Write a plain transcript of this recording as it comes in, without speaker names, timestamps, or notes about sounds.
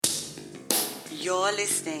You're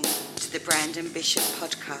listening to the Brandon Bishop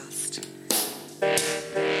Podcast.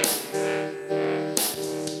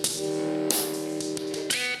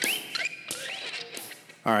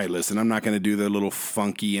 All right, listen, I'm not going to do the little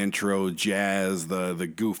funky intro jazz,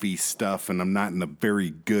 the goofy stuff, and I'm not in a very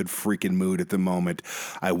good freaking mood at the moment.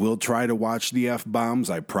 I will try to watch the F-bombs.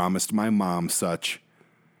 I promised my mom such.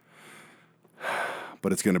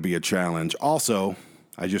 But it's going to be a challenge. Also,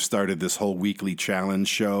 I just started this whole weekly challenge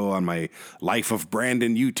show on my Life of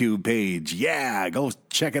Brandon YouTube page. Yeah, go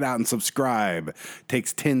check it out and subscribe.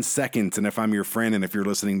 Takes 10 seconds, and if I'm your friend and if you're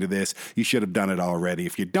listening to this, you should have done it already.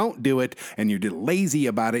 If you don't do it and you're lazy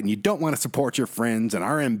about it and you don't want to support your friends and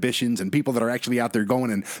our ambitions and people that are actually out there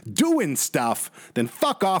going and doing stuff, then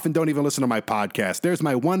fuck off and don't even listen to my podcast. There's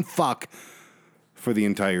my one fuck for the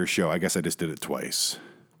entire show. I guess I just did it twice.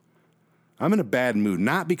 I'm in a bad mood,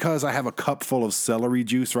 not because I have a cup full of celery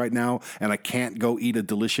juice right now and I can't go eat a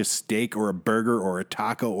delicious steak or a burger or a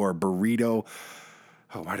taco or a burrito.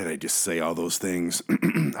 Oh, why did I just say all those things?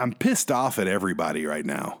 I'm pissed off at everybody right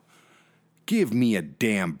now. Give me a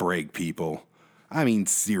damn break, people. I mean,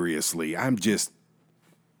 seriously, I'm just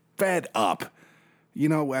fed up. You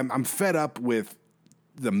know, I'm fed up with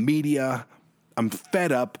the media. I'm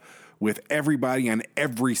fed up with everybody on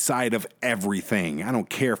every side of everything. I don't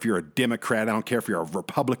care if you're a Democrat. I don't care if you're a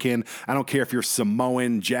Republican. I don't care if you're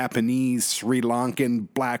Samoan, Japanese, Sri Lankan,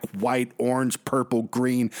 black, white, orange, purple,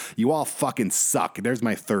 green. You all fucking suck. There's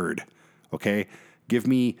my third. Okay? Give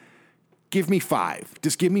me 5.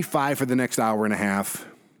 Just give me 5 for the next hour and a half.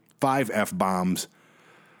 5 F-bombs.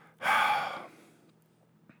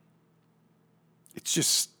 It's just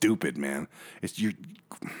stupid, man. And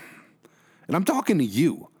I'm talking to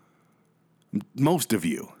you. Most of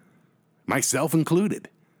you, myself included.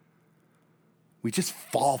 We just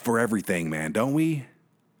fall for everything, man, don't we?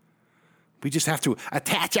 We just have to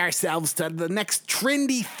attach ourselves to the next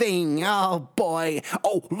trendy thing. Oh, boy.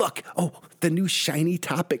 Oh, look. Oh, the new shiny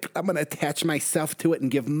topic. I'm going to attach myself to it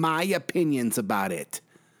and give my opinions about it.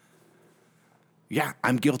 Yeah,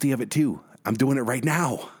 I'm guilty of it, too. I'm doing it right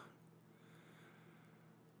now.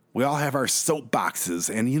 We all have our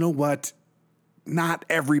soapboxes, and you know what? Not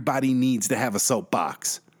everybody needs to have a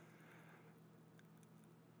soapbox.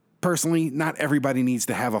 Personally, not everybody needs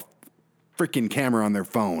to have a freaking camera on their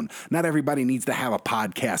phone. Not everybody needs to have a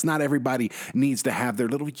podcast. Not everybody needs to have their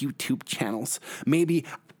little YouTube channels. Maybe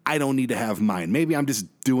I don't need to have mine. Maybe I'm just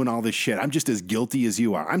doing all this shit. I'm just as guilty as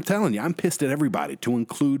you are. I'm telling you, I'm pissed at everybody, to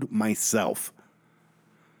include myself.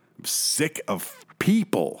 I'm sick of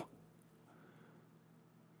people.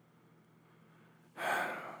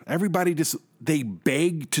 Everybody they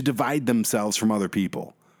beg to divide themselves from other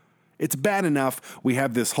people. It's bad enough we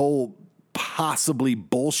have this whole possibly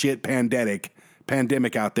bullshit pandemic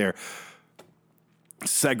out there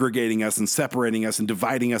segregating us and separating us and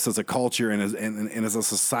dividing us as a culture and as a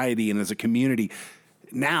society and as a community.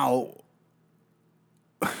 Now,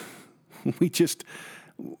 we just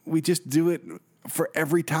do it for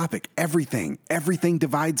every topic, everything. Everything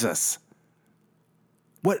divides us.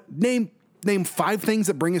 Name 5 things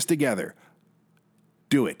that bring us together.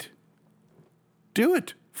 Do it.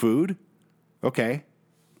 Food. Okay.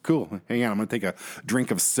 Cool. Hang on. I'm going to take a drink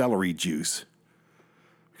of celery juice.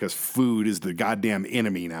 Because food is the goddamn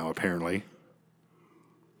enemy now, apparently.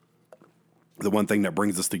 The one thing that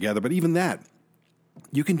brings us together. But even that,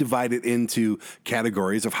 you can divide it into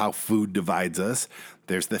categories of how food divides us.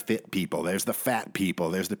 There's the fit people. There's the fat people.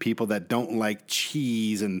 There's the people that don't like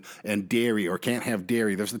cheese and dairy or can't have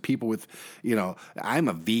dairy. There's the people with, I'm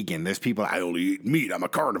a vegan. There's people, I only eat meat. I'm a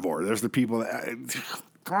carnivore. There's the people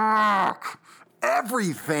that,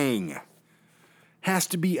 everything has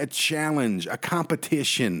to be a challenge, a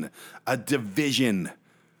competition, a division.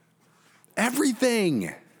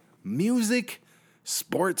 Everything. Music,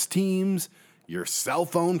 sports teams, your cell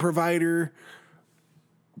phone provider,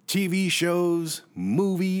 TV shows,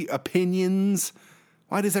 movie opinions.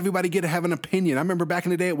 Why does everybody get to have an opinion? I remember back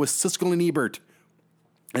in the day it was Siskel and Ebert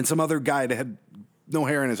and some other guy that had no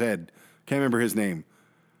hair in his head. Can't remember his name.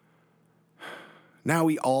 Now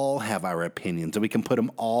we all have our opinions and we can put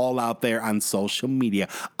them all out there on social media.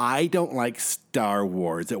 I don't like Star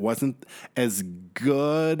Wars. It wasn't as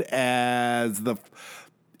good as the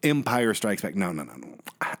Empire Strikes Back. No.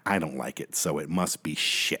 I don't like it, so it must be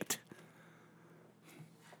shit.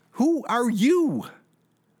 Who are you?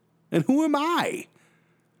 And who am I?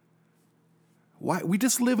 Why? We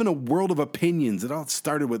just live in a world of opinions. It all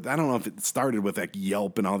started with, I don't know if it started with like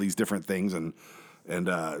Yelp and all these different things and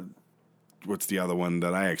what's the other one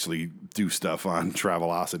that I actually do stuff on?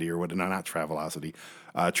 Travelocity or what? No, not Travelocity.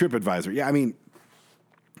 TripAdvisor. Yeah, I mean,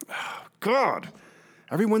 God.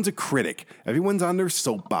 Everyone's a critic. Everyone's on their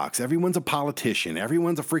soapbox. Everyone's a politician.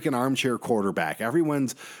 Everyone's a freaking armchair quarterback.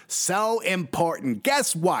 Everyone's so important.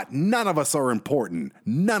 Guess what? None of us are important.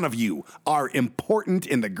 None of you are important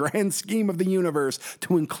in the grand scheme of the universe,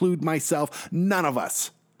 to include myself. None of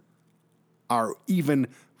us are even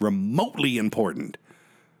remotely important.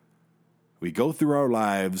 We go through our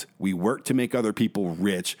lives, we work to make other people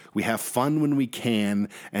rich, we have fun when we can,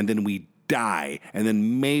 and then we die. And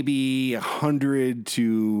then maybe 100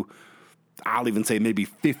 to, I'll even say maybe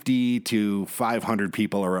 50 to 500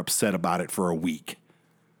 people are upset about it for a week.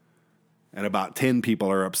 And about 10 people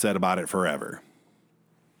are upset about it forever,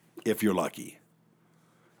 if you're lucky.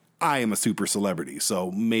 I am a super celebrity, so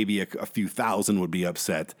maybe a few thousand would be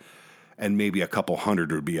upset, and maybe a couple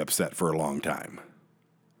hundred would be upset for a long time.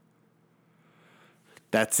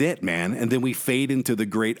 That's it, man. And then we fade into the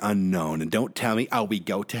great unknown. And don't tell me, we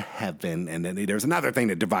go to heaven. And then there's another thing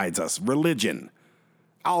that divides us, religion.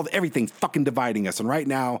 Everything's fucking dividing us. And right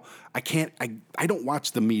now, I don't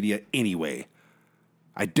watch the media anyway.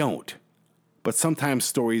 I don't. But sometimes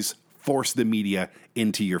stories force the media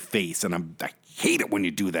into your face. And I hate it when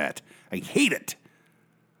you do that. I hate it.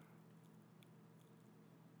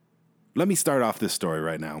 Let me start off this story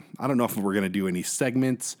right now. I don't know if we're going to do any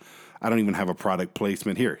segments. I don't even have a product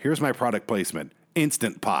placement. Here's my product placement.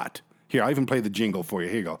 Instant Pot. Here, I'll even play the jingle for you.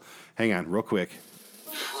 Here you go. Hang on, real quick.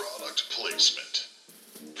 Product placement.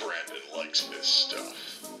 Brandon likes this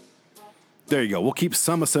stuff. There you go. We'll keep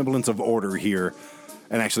some semblance of order here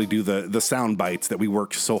and actually do the sound bites that we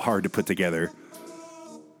worked so hard to put together.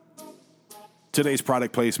 Today's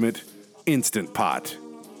product placement, Instant Pot.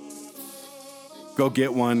 Go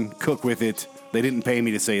get one, cook with it. They didn't pay me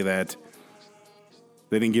to say that.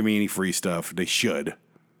 They didn't give me any free stuff. They should.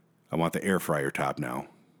 I want the air fryer top now.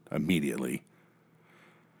 Immediately.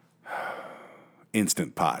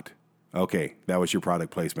 Instant Pot. Okay, that was your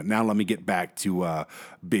product placement. Now let me get back to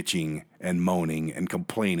bitching and moaning and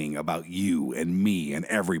complaining about you and me and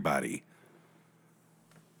everybody.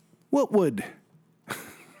 What would...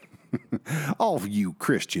 all of you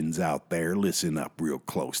Christians out there, listen up real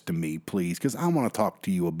close to me, please, because I want to talk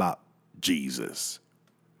to you about Jesus.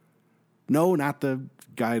 No, not the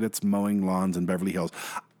guy that's mowing lawns in Beverly Hills.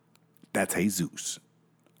 That's Jesus.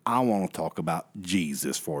 I want to talk about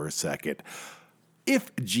Jesus for a second.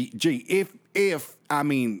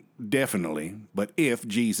 Definitely, but if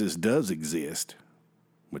Jesus does exist,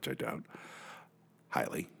 which I doubt,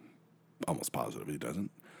 highly, almost positive he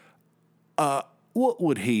doesn't, what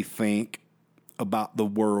would he think about the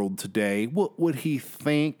world today? What would he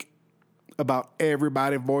think about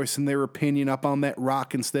everybody voicing their opinion up on that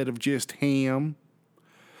rock instead of just him?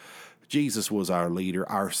 Jesus was our leader,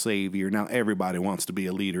 our savior. Now everybody wants to be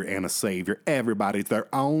a leader and a savior. Everybody's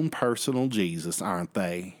their own personal Jesus, aren't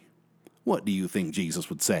they? What do you think Jesus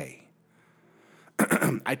would say?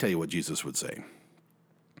 I tell you what Jesus would say,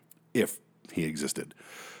 if he existed,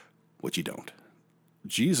 which he don't.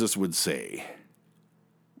 Jesus would say,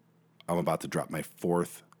 I'm about to drop my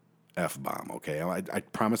fourth F-bomb, okay? I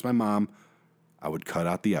promised my mom I would cut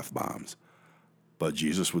out the F-bombs. But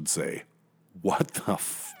Jesus would say, what the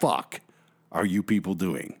fuck are you people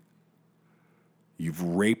doing? You've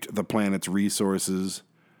raped the planet's resources.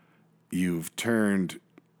 You've turned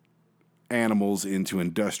animals into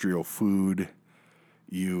industrial food.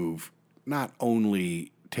 You've not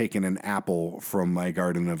only taken an apple from my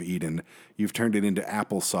Garden of Eden, you've turned it into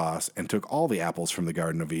applesauce and took all the apples from the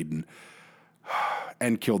Garden of Eden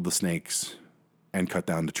and killed the snakes and cut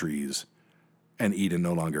down the trees, and Eden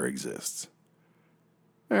no longer exists.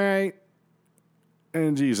 All right.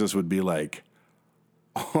 And Jesus would be like,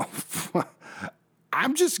 oh,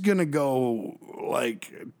 I'm just going to go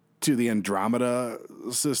to the Andromeda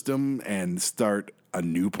system and start a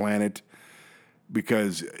new planet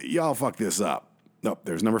because y'all fucked this up. Nope,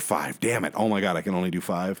 there's number 5. Damn it. Oh my God, I can only do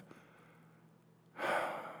 5.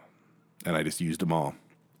 And I just used them all.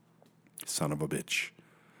 Son of a bitch.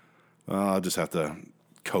 I'll just have to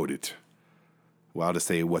code it. Well, I'll just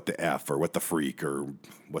say what the F or what the freak or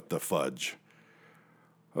what the fudge.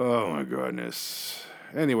 Oh my goodness.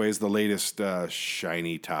 Anyways, the latest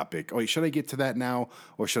shiny topic. Oh, wait, should I get to that now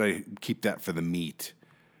or should I keep that for the meat?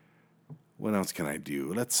 What else can I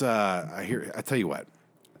do? I tell you what.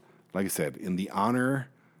 Like I said, in the honor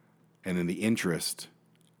and in the interest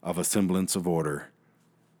of a semblance of order,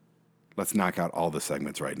 let's knock out all the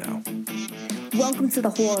segments right now. Welcome to the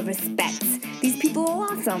Hall of Respect. These people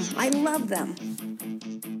are awesome. I love them.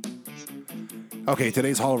 Okay,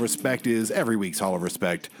 today's Hall of Respect is every week's Hall of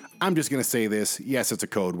Respect. I'm just going to say this. Yes, it's a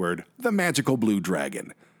code word. The magical blue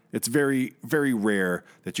dragon. It's very, very rare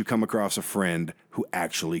that you come across a friend who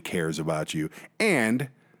actually cares about you and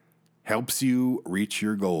helps you reach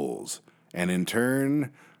your goals. And in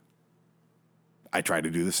turn, I try to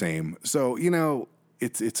do the same. So,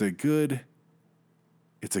 it's a good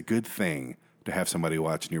thing to have somebody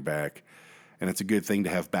watching your back, and it's a good thing to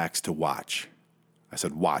have backs to watch. I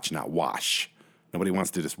said watch, not wash. Nobody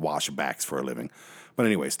wants to just wash backs for a living. But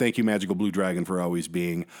anyways, thank you, Magical Blue Dragon, for always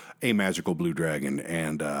being a magical blue dragon.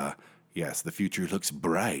 And yes, the future looks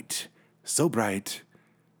bright. So bright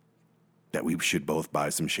that we should both buy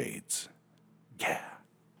some shades. Yeah.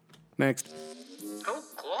 Next. Oh,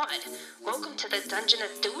 God. Welcome to the Dungeon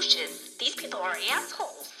of Douches. These people are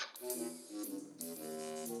assholes.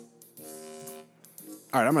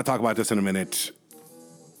 All right, I'm going to talk about this in a minute,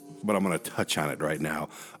 but I'm going to touch on it right now.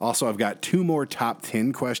 Also, I've got 2 more top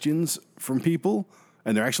 10 questions from people,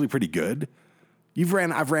 and they're actually pretty good.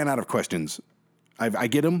 I've ran out of questions. I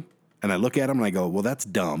get them, and I look at them, and I go, well, that's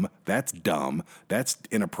dumb. That's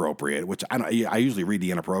inappropriate, which I usually read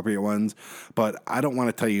the inappropriate ones, but I don't want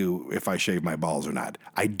to tell you if I shave my balls or not.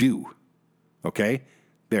 I do, okay?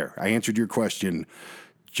 There, I answered your question,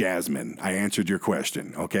 Jasmine. I answered your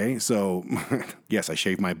question, okay? So, yes, I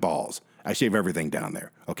shave my balls. I shave everything down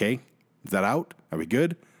there, okay? Is that out? Are we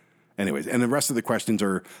good? Anyways, and the rest of the questions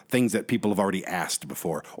are things that people have already asked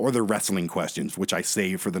before, or they're wrestling questions, which I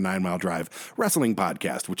save for the 9 Mile Drive Wrestling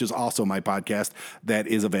Podcast, which is also my podcast that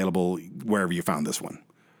is available wherever you found this one.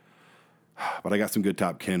 But I got some good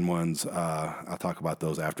top 10 ones. I'll talk about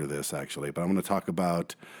those after this, actually. But I'm going to talk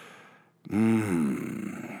about...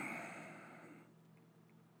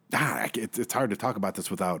 It's hard to talk about this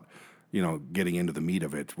without, getting into the meat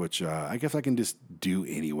of it, which I guess I can just do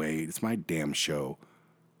anyway. It's my damn show.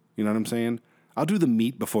 You know what I'm saying? I'll do the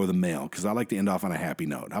meat before the mail because I like to end off on a happy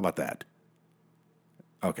note. How about that?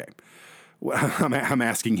 Okay. Well, I'm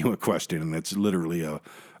asking you a question, and it's literally a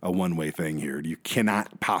one-way thing here. You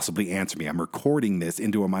cannot possibly answer me. I'm recording this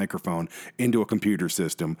into a microphone, into a computer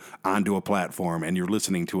system, onto a platform, and you're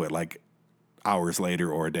listening to it like hours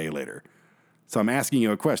later or a day later. So I'm asking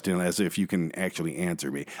you a question as if you can actually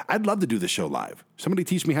answer me. I'd love to do the show live. Somebody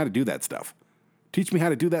teach me how to do that stuff. Teach me how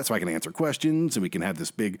to do that so I can answer questions and we can have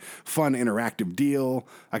this big, fun, interactive deal.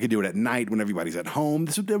 I could do it at night when everybody's at home.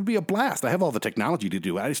 That would be a blast. I have all the technology to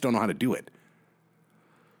do it. I just don't know how to do it.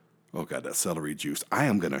 Oh, God, that celery juice. I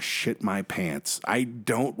am going to shit my pants. I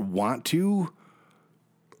don't want to.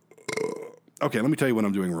 Okay, let me tell you what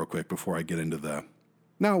I'm doing real quick before I get into the...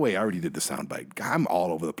 No, wait, I already did the soundbite. I'm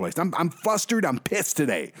all over the place. I'm flustered. I'm pissed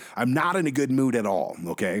today. I'm not in a good mood at all,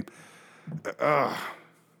 okay?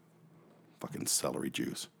 Fucking celery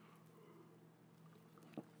juice.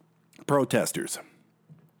 Protesters.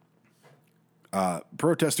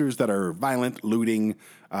 Protesters that are violent, looting,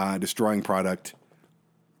 destroying product.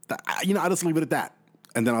 I'll just leave it at that.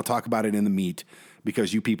 And then I'll talk about it in the meat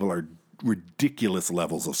because you people are ridiculous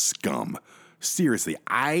levels of scum. Seriously,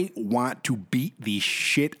 I want to beat the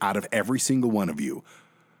shit out of every single one of you.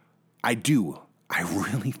 I do. I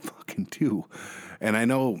really fucking do. And I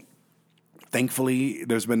know, thankfully,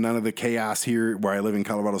 there's been none of the chaos here where I live in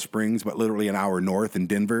Colorado Springs, but literally an hour north in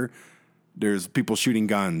Denver, there's people shooting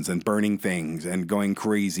guns and burning things and going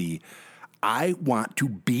crazy. I want to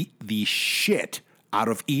beat the shit out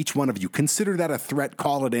of each one of you. Consider that a threat.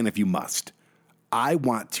 Call it in if you must. I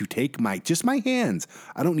want to take my hands.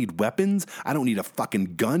 I don't need weapons. I don't need a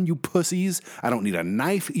fucking gun, you pussies. I don't need a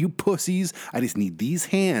knife, you pussies. I just need these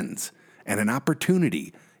hands and an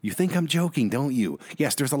opportunity. You think I'm joking, don't you?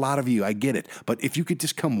 Yes, there's a lot of you. I get it. But if you could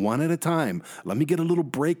just come one at a time, let me get a little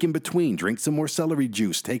break in between, drink some more celery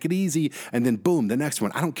juice, take it easy, and then boom, the next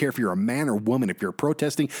one. I don't care if you're a man or woman. If you're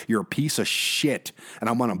protesting, you're a piece of shit. And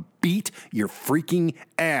I want to beat your freaking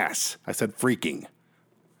ass. I said freaking.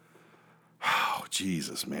 Oh,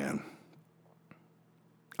 Jesus, man.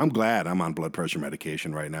 I'm glad I'm on blood pressure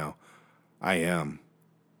medication right now. I am.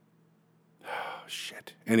 Oh,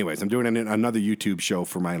 shit. Anyways, I'm doing another YouTube show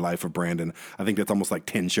for my Life of Brandon. I think that's almost like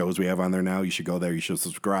 10 shows we have on there now. You should go there. You should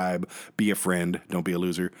subscribe. Be a friend. Don't be a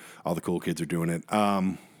loser. All the cool kids are doing it.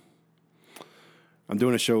 I'm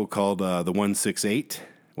doing a show called The 168,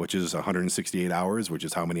 which is 168 hours, which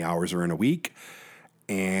is how many hours are in a week.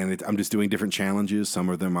 And I'm just doing different challenges. Some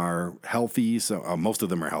of them are healthy. So most of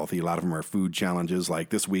them are healthy. A lot of them are food challenges. Like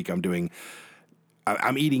this week, I'm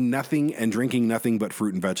eating nothing and drinking nothing but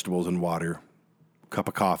fruit and vegetables and water, cup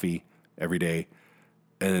of coffee every day,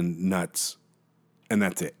 and nuts. And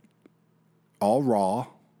that's it. All raw,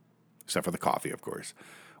 except for the coffee, of course,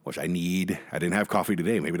 which I need. I didn't have coffee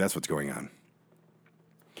today. Maybe that's what's going on.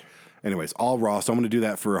 Anyways, all raw. So I'm going to do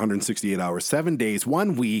that for 168 hours, 7 days,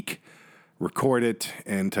 1 week. record it,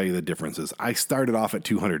 and tell you the differences. I started off at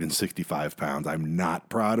 265 pounds. I'm not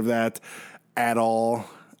proud of that at all.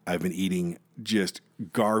 I've been eating just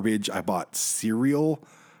garbage. I bought cereal.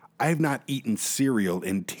 I have not eaten cereal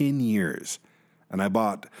in 10 years. And I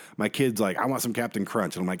bought, my kid's like, I want some Captain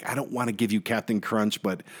Crunch. And I'm like, I don't want to give you Captain Crunch,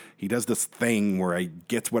 but he does this thing where he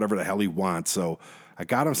gets whatever the hell he wants. So I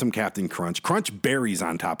got him some Captain Crunch. Crunch berries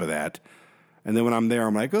on top of that. And then when I'm there,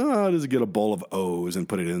 I'm like, oh, I'll just get a bowl of O's and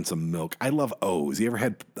put it in some milk. I love O's. You ever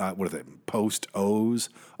had, what is it, Post O's?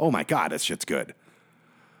 Oh my God, that shit's good.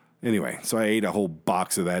 Anyway, so I ate a whole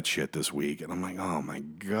box of that shit this week. And I'm like, oh my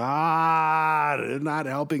God, I'm not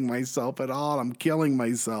helping myself at all. I'm killing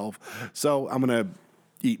myself. So I'm going to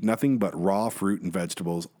eat nothing but raw fruit and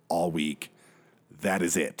vegetables all week. That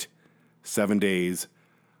is it. 7 days.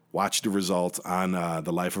 Watch the results on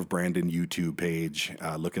the Life of Brandon YouTube page.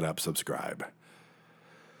 Look it up, subscribe.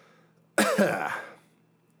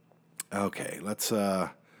 Okay, let's,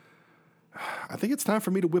 I think it's time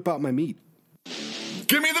for me to whip out my meat.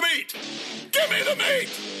 Give me the meat! Give me the meat!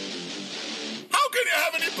 How can you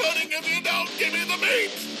have any pudding if you don't give me the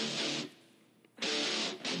meat?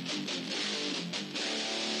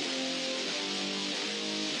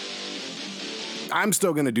 I'm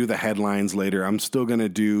still going to do the headlines later. I'm still going to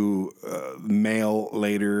do mail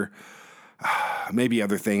later. Maybe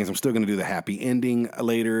other things. I'm still going to do the happy ending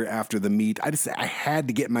later after the meat. I had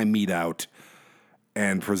to get my meat out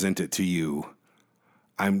and present it to you.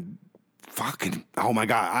 I'm fucking, oh my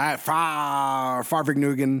God.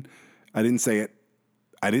 Farvignugan. I didn't say it.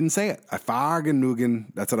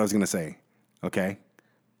 Farvignugan. That's what I was going to say. Okay.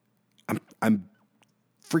 I'm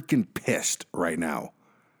freaking pissed right now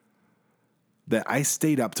that I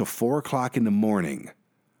stayed up till 4:00 in the morning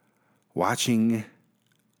watching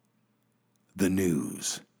the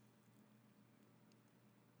news.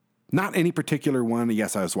 Not any particular one.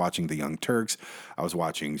 Yes, I was watching the Young Turks. I was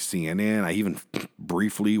watching CNN. I even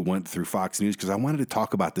briefly went through Fox News because I wanted to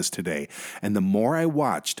talk about this today. And the more I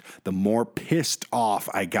watched, the more pissed off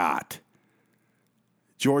I got.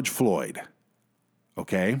 George Floyd,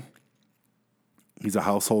 okay? He's a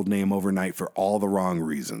household name overnight for all the wrong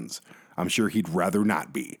reasons. I'm sure he'd rather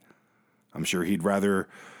not be. I'm sure he'd rather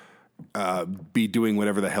be doing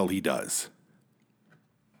whatever the hell he does.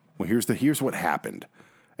 Well, here's what happened.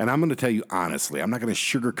 And I'm going to tell you honestly, I'm not going to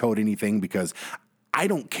sugarcoat anything because I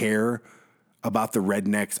don't care about the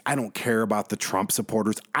rednecks. I don't care about the Trump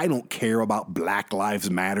supporters. I don't care about Black Lives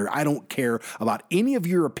Matter. I don't care about any of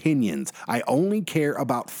your opinions. I only care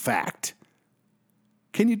about fact.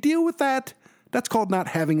 Can you deal with that? That's called not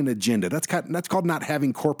having an agenda. That's called not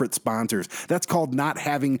having corporate sponsors. That's called not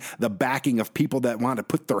having the backing of people that want to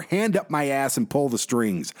put their hand up my ass and pull the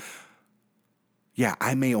strings. Yeah,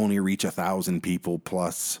 I may only reach 1,000 people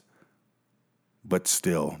plus, but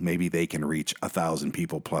still, maybe they can reach 1,000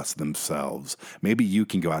 people plus themselves. Maybe you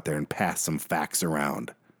can go out there and pass some facts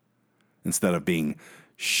around instead of being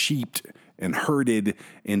sheeped and herded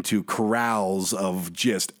into corrals of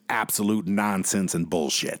just absolute nonsense and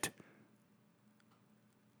bullshit.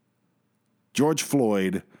 George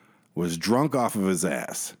Floyd was drunk off of his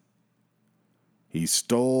ass. He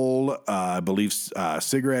stole, I believe,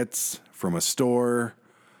 cigarettes from a store.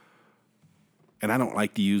 And I don't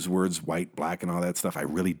like to use words white, black, and all that stuff. I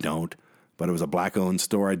really don't. But it was a black-owned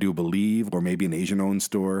store, I do believe, or maybe an Asian-owned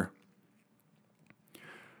store.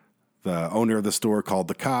 The owner of the store called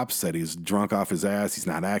the cops, said he's drunk off his ass. He's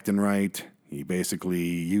not acting right. He basically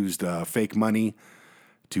used fake money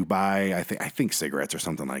to buy, I think cigarettes or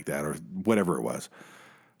something like that, or whatever it was.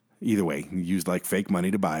 Either way, he used like fake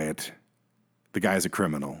money to buy it. The guy's a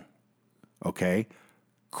criminal. Okay?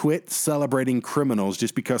 Quit celebrating criminals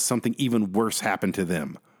just because something even worse happened to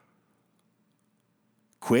them.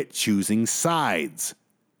 Quit choosing sides.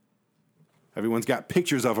 Everyone's got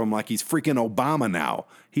pictures of him like he's freaking Obama now.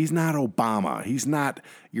 He's not Obama. He's not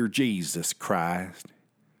your Jesus Christ.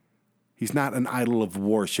 He's not an idol of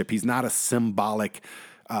worship. He's not a symbolic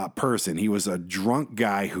person. He was a drunk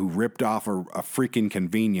guy who ripped off a freaking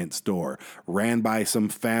convenience store, ran by some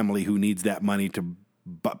family who needs that money to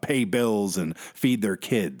pay bills and feed their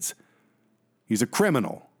kids. He's a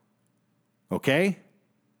criminal. Okay?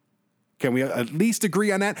 Can we at least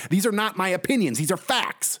agree on that? These are not my opinions. These are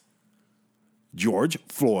facts. George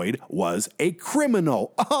Floyd was a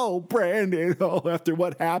criminal. Oh, Brandon, after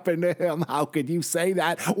what happened to him, how could you say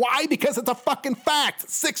that? Why? Because it's a fucking fact.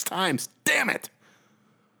 6 times. Damn it.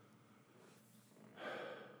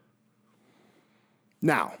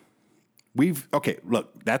 Now,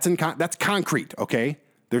 look, that's concrete, okay?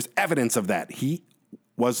 There's evidence of that. He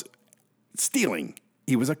was stealing.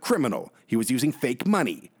 He was a criminal. He was using fake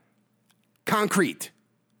money. Concrete.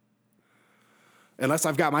 Unless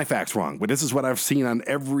I've got my facts wrong, but this is what I've seen on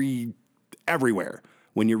everywhere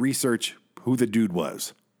when you research who the dude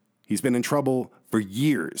was. He's been in trouble for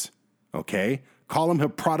years, okay? Call him a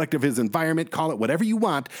product of his environment, call it whatever you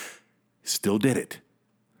want, still did it.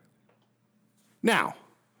 Now,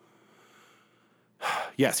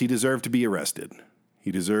 yes, he deserved to be arrested.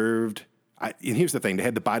 And here's the thing, they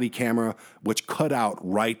had the body camera, which cut out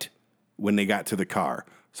right when they got to the car.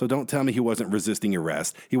 So don't tell me he wasn't resisting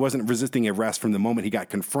arrest. He wasn't resisting arrest from the moment he got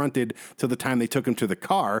confronted to the time they took him to the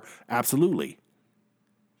car. Absolutely.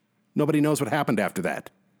 Nobody knows what happened after that.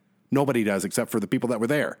 Nobody does except for the people that were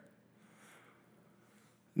there.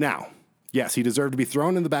 Now, yes, he deserved to be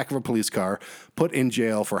thrown in the back of a police car, put in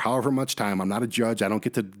jail for however much time. I'm not a judge. I don't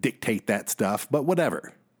get to dictate that stuff, but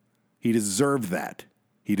whatever. He deserved that.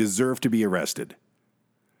 He deserved to be arrested.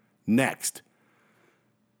 Next,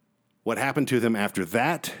 what happened to them after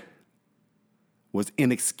that was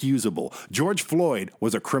inexcusable. George Floyd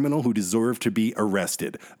was a criminal who deserved to be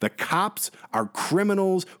arrested. The cops are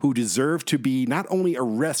criminals who deserve to be not only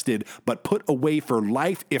arrested, but put away for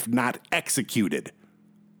life, if not executed.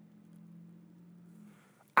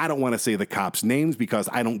 I don't want to say the cops' names because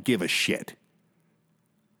I don't give a shit.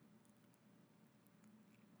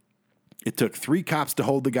 It took 3 cops to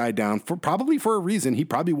hold the guy down, probably for a reason. He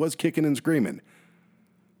probably was kicking and screaming.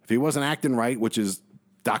 If he wasn't acting right, which is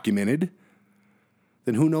documented,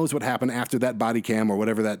 then who knows what happened after that body cam or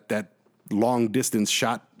whatever that long distance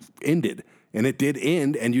shot ended. And it did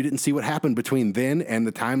end, and you didn't see what happened between then and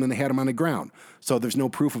the time when they had him on the ground. So there's no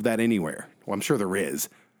proof of that anywhere. Well, I'm sure there is,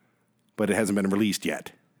 but it hasn't been released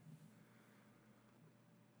yet.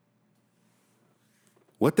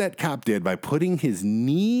 What that cop did by putting his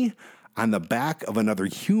knee on the back of another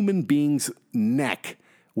human being's neck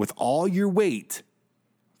with all your weight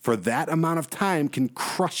for that amount of time can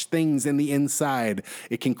crush things in the inside.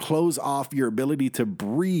 It can close off your ability to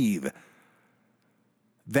breathe.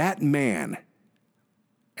 That man,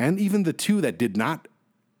 and even the 2 that did not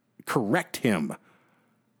correct him,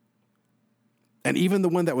 and even the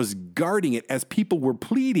one that was guarding it as people were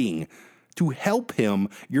pleading to help him,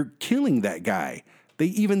 you're killing that guy. They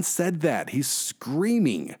even said that. He's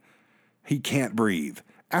screaming. He can't breathe.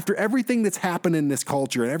 After everything that's happened in this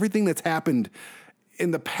culture and everything that's happened in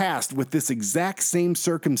the past with this exact same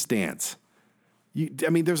circumstance,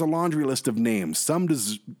 there's a laundry list of names.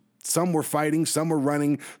 Some were fighting, some were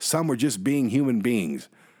running, some were just being human beings.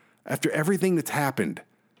 After everything that's happened,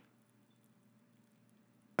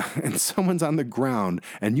 and someone's on the ground,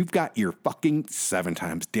 and you've got your fucking 7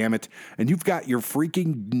 times, damn it, and you've got your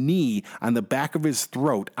freaking knee on the back of his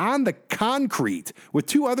throat, on the concrete, with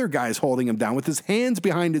 2 other guys holding him down with his hands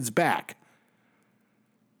behind his back.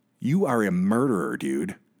 You are a murderer,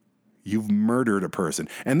 dude. You've murdered a person.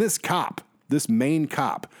 And this cop, this main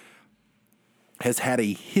cop, has had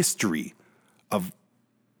a history of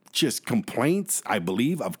just complaints, I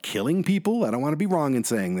believe, of killing people. I don't want to be wrong in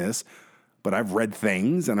saying this, but I've read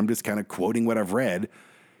things, and I'm just kind of quoting what I've read.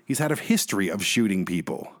 He's had a history of shooting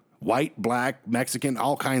people. White, black, Mexican,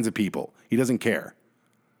 all kinds of people. He doesn't care.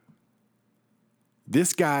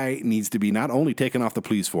 This guy needs to be not only taken off the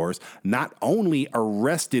police force, not only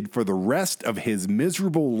arrested for the rest of his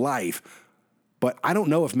miserable life, but I don't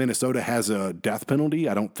know if Minnesota has a death penalty.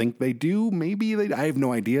 I don't think they do. Maybe they, I have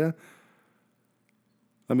no idea.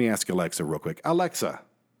 Let me ask Alexa real quick. Alexa,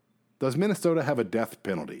 does Minnesota have a death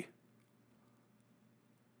penalty?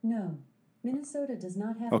 No, Minnesota does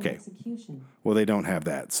not have an execution. Well, they don't have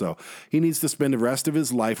that. So he needs to spend the rest of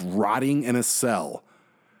his life rotting in a cell.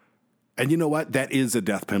 And you know what? That is a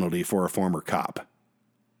death penalty for a former cop.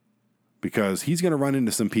 Because he's going to run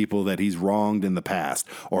into some people that he's wronged in the past.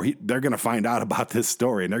 Or they're going to find out about this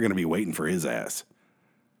story and they're going to be waiting for his ass.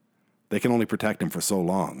 They can only protect him for so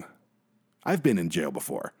long. I've been in jail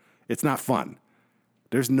before. It's not fun.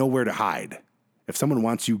 There's nowhere to hide. If someone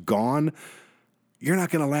wants you gone, you're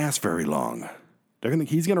not going to last very long.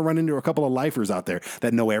 He's going to run into a couple of lifers out there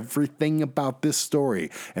that know everything about this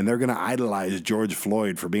story, and they're going to idolize George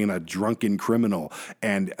Floyd for being a drunken criminal,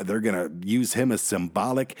 and they're going to use him as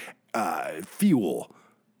symbolic fuel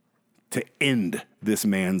to end this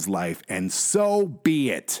man's life, and so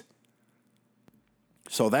be it.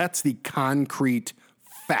 So that's the concrete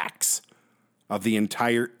facts of the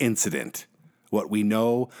entire incident, what we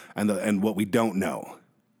know and what we don't know.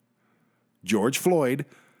 George Floyd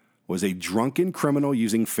was a drunken criminal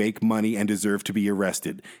using fake money and deserved to be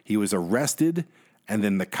arrested. He was arrested, and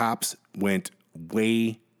then the cops went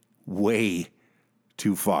way, way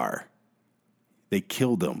too far. They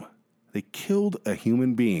killed him. They killed a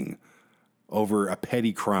human being over a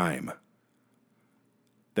petty crime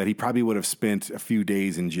that he probably would have spent a few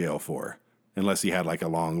days in jail for. unless he had like a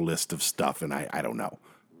long list of stuff, and I don't know.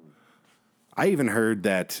 I even heard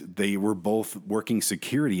that they were both working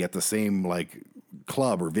security at the same like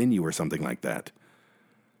club or venue or something like that.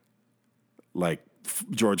 Like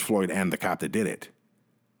George Floyd and the cop that did it.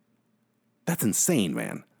 That's insane,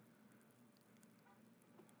 man.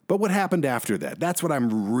 But what happened after that? That's what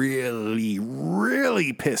I'm really,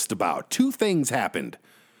 really pissed about. Two things happened.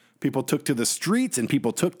 People took to the streets and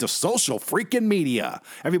people took to social freaking media.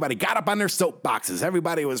 Everybody got up on their soapboxes.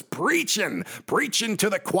 Everybody was preaching to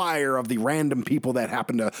the choir of the random people that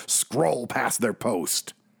happened to scroll past their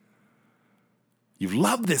post. You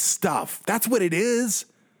love this stuff. That's what it is.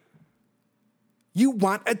 You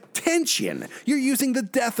want attention. You're using the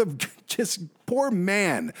death of just poor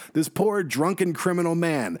man, this poor drunken criminal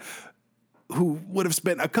man who would have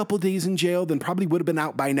spent a couple days in jail, then probably would have been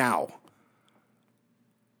out by now.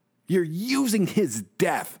 You're using his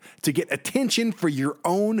death to get attention for your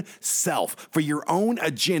own self, for your own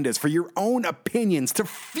agendas, for your own opinions, to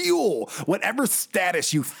fuel whatever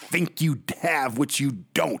status you think you have, which you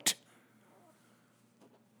don't.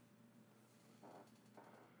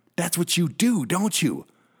 That's what you do, don't you?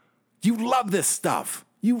 You love this stuff.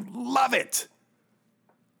 You love it.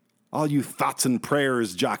 All you thoughts and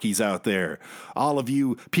prayers jockeys out there, all of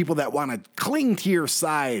you people that want to cling to your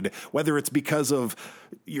side, whether it's because of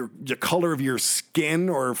your color of your skin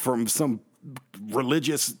or from some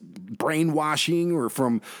religious brainwashing or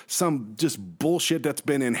from some just bullshit that's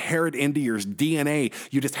been inherited into your DNA,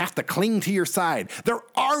 you just have to cling to your side. There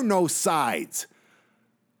are no sides.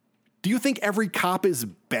 Do you think every cop is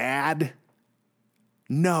bad?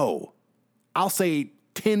 No. I'll say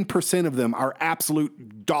 10% of them are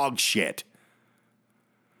absolute dog shit.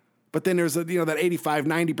 But then there's that 85,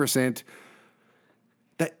 90%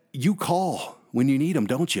 that you call when you need them,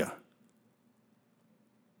 don't you?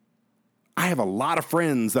 I have a lot of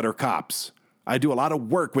friends that are cops. I do a lot of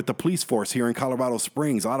work with the police force here in Colorado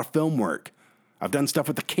Springs, a lot of film work. I've done stuff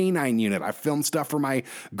with the K-9 unit. I've filmed stuff for my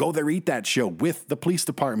Go There Eat That show with the police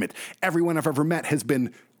department. Everyone I've ever met has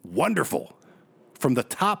been wonderful. From the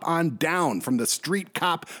top on down, from the street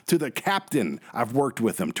cop to the captain, I've worked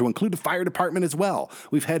with them, to include the fire department as well.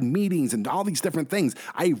 We've had meetings and all these different things.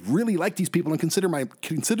 I really like these people and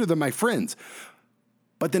consider them my friends.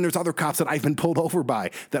 But then there's other cops that I've been pulled over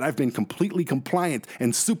by, that I've been completely compliant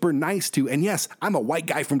and super nice to. And yes, I'm a white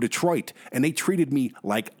guy from Detroit, and they treated me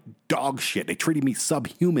like dog shit. They treated me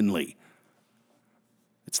subhumanly.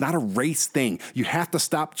 It's not a race thing. You have to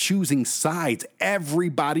stop choosing sides.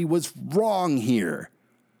 Everybody was wrong here.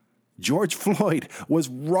 George Floyd was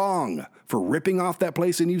wrong for ripping off that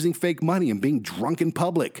place and using fake money and being drunk in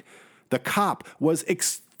public. The cop was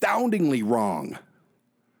astoundingly wrong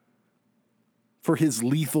for his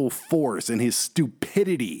lethal force and his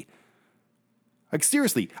stupidity. Like,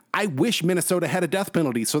 seriously, I wish Minnesota had a death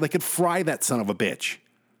penalty so they could fry that son of a bitch.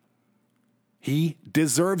 He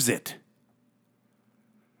deserves it.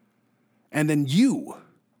 And then you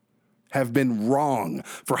have been wrong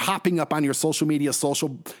for hopping up on your social media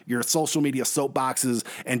soapboxes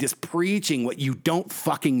and just preaching what you don't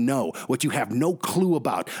fucking know, what you have no clue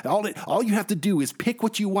about. All you have to do is pick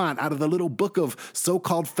what you want out of the little book of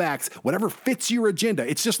so-called facts, whatever fits your agenda.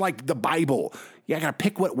 It's just like the Bible. Yeah, I gotta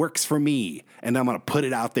pick what works for me, and I'm gonna put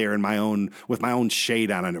it out there with my own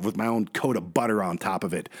shade on it, with my own coat of butter on top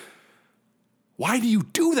of it. Why do you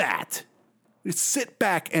do that? Sit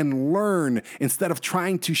back and learn instead of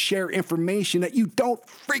trying to share information that you don't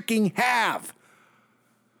freaking have.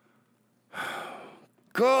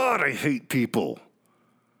 God, I hate people.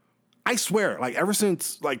 I swear, like ever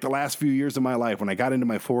since like the last few years of my life, when I got into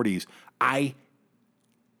my 40s, I've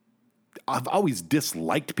always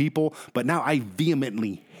disliked people, but now I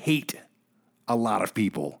vehemently hate a lot of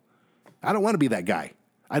people. I don't want to be that guy.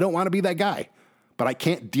 But I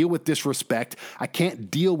can't deal with disrespect. I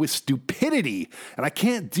can't deal with stupidity. And I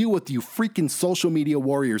can't deal with you freaking social media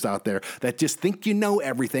warriors out there that just think you know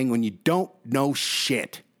everything when you don't know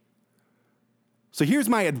shit. So here's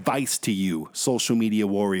my advice to you, social media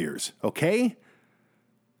warriors, okay?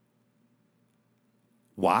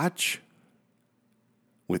 Watch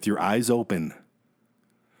with your eyes open.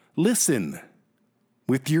 Listen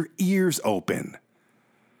with your ears open.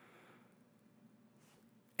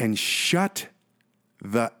 And shut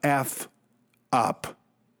the F up.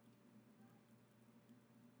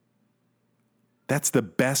 That's the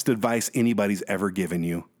best advice anybody's ever given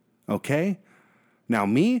you, okay? Now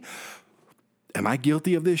me, am I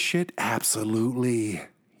guilty of this shit? Absolutely.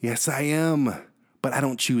 Yes, I am. But I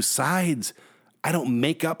don't choose sides. I don't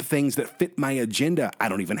make up things that fit my agenda. I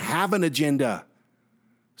don't even have an agenda.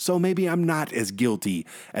 So maybe I'm not as guilty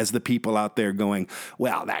as the people out there going,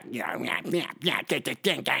 well,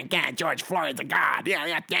 George Floyd's a god.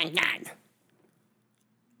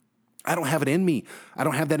 I don't have it in me. I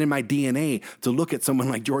don't have that in my DNA to look at someone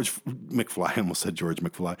like George McFly. I almost said George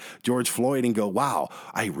McFly. George Floyd and go, wow,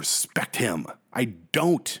 I respect him. I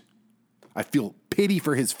don't. I feel pity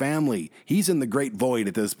for his family. He's in the great void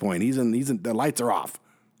at this point. He's in the lights are off.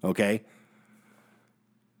 Okay?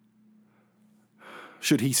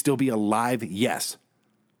 Should he still be alive? Yes.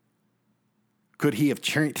 Could he have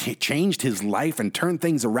changed his life and turned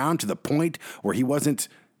things around to the point where he wasn't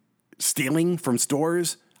stealing from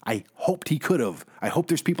stores? I hoped he could have. I hope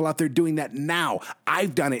there's people out there doing that now.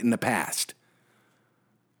 I've done it in the past.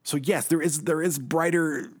 So yes, there is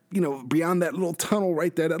brighter, beyond that little tunnel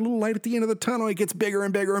right there, that little light at the end of the tunnel, it gets bigger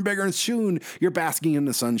and bigger and bigger, and soon you're basking in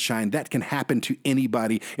the sunshine. That can happen to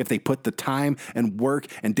anybody if they put the time and work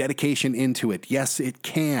and dedication into it. Yes, it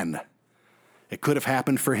can. It could have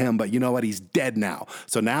happened for him, but you know what? He's dead now.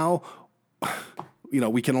 So now,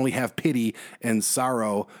 we can only have pity and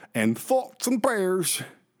sorrow and thoughts and prayers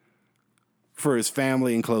for his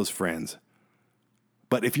family and close friends.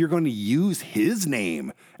 But if you're going to use his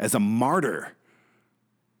name as a martyr,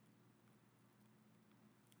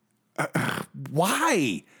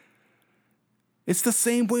 why? It's the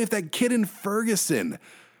same way with that kid in Ferguson.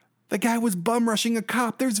 The guy was bum rushing a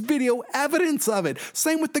cop. There's video evidence of it.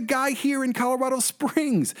 Same with the guy here in Colorado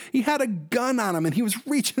Springs. He had a gun on him and he was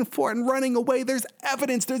reaching for it and running away. There's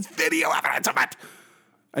evidence. There's video evidence of it.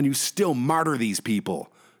 And you still martyr these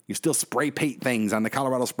people. You still spray paint things on the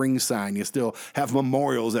Colorado Springs sign. You still have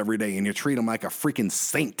memorials every day, and you treat them like a freaking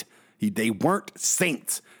saint. They weren't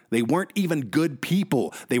saints. They weren't even good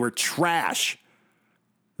people. They were trash.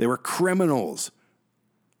 They were criminals.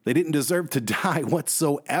 They didn't deserve to die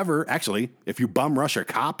whatsoever. Actually, if you bum rush a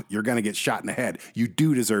cop, you're going to get shot in the head. You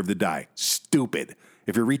do deserve to die. Stupid.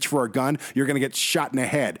 If you reach for a gun, you're going to get shot in the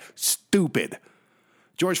head. Stupid.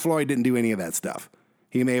 George Floyd didn't do any of that stuff.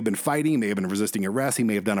 He may have been fighting, he may have been resisting arrest, he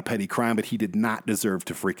may have done a petty crime, but he did not deserve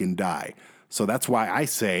to freaking die. So that's why I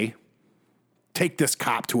say, take this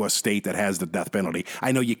cop to a state that has the death penalty.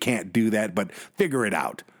 I know you can't do that, but figure it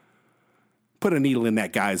out. Put a needle in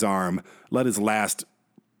that guy's arm. Let his last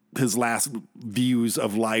views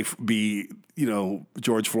of life be,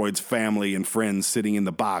 George Floyd's family and friends sitting in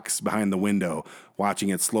the box behind the window, watching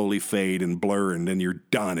it slowly fade and blur, and then you're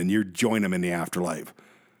done, and you join them in the afterlife.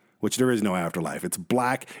 Which there is no afterlife. It's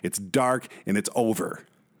black, it's dark, and it's over.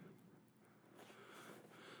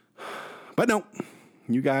 But no,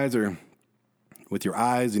 you guys are with your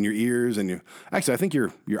eyes and your ears actually, I think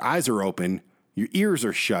your eyes are open, your ears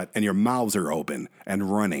are shut, and your mouths are open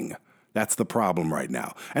and running. That's the problem right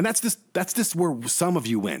now. And that's just where some of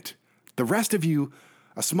you went. The rest of you,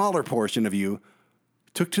 a smaller portion of you,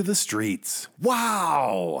 took to the streets.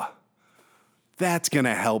 Wow! That's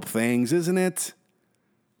gonna help things, isn't it?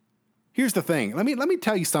 Here's the thing. Let me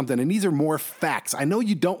tell you something, and these are more facts. I know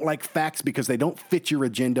you don't like facts because they don't fit your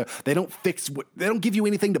agenda. They don't give you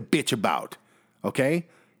anything to bitch about, okay?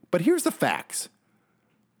 But here's the facts.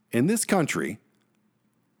 In this country,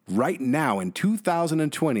 right now in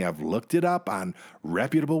 2020, I've looked it up on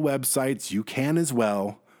reputable websites. You can as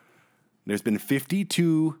well. There's been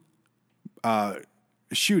 52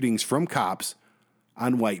 shootings from cops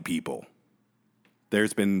on white people.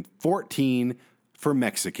 There's been 14 for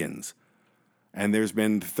Mexicans. And there's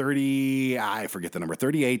been 38, I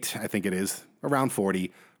think it is, around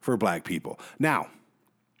 40 for black people. Now,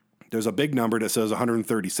 there's a big number that says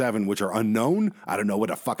 137, which are unknown. I don't know what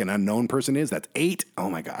a fucking unknown person is. That's 8. Oh,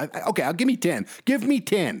 my God. Okay, I'll give me 10. Give me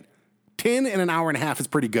 10. 10 in an hour and a half is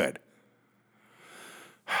pretty good.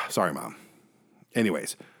 Sorry, Mom.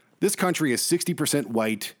 Anyways, this country is 60%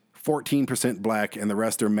 white, 14% black, and the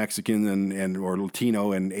rest are Mexican and or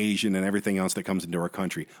Latino and Asian and everything else that comes into our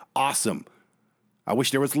country. Awesome. I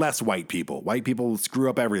wish there was less white people. White people screw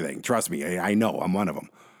up everything. Trust me, I know. I'm one of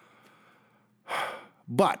them.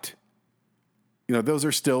 But, those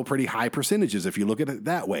are still pretty high percentages if you look at it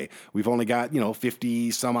that way. We've only got,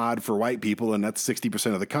 50 some odd for white people, and that's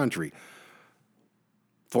 60% of the country.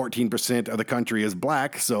 14% of the country is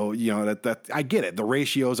black, so, that I get it. The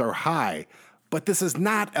ratios are high. But this is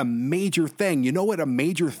not a major thing. You know what a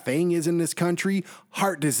major thing is in this country?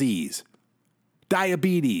 Heart disease,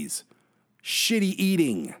 diabetes, shitty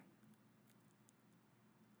eating.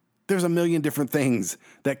 There's a million different things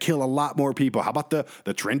that kill a lot more people. How about the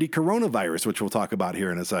trendy coronavirus, which we'll talk about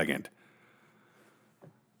here in a second?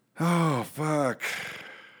 Oh, fuck.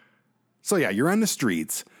 So yeah, you're on the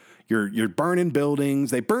streets. You're burning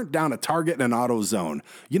buildings. They burnt down a Target and an AutoZone.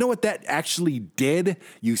 You know what that actually did,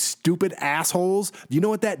 you stupid assholes? You know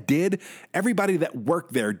what that did? Everybody that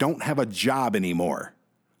worked there don't have a job anymore.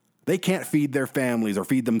 They can't feed their families or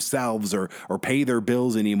feed themselves or pay their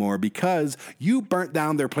bills anymore because you burnt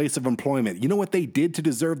down their place of employment. You know what they did to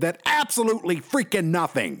deserve that? Absolutely freaking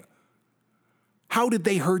nothing. How did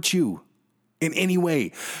they hurt you in any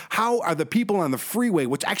way? How are the people on the freeway,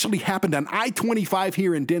 which actually happened on I-25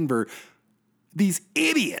 here in Denver, these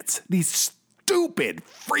idiots, these stupid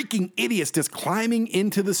freaking idiots just climbing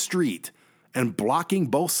into the street and blocking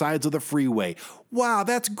both sides of the freeway? Wow,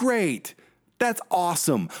 that's great. That's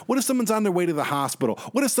awesome. What if someone's on their way to the hospital?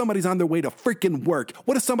 What if somebody's on their way to freaking work?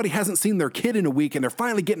 What if somebody hasn't seen their kid in a week and they're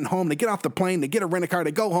finally getting home? They get off the plane, they get a rent-a-car,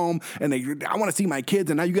 they go home, and I want to see my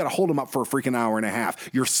kids, and now you got to hold them up for a freaking hour and a half.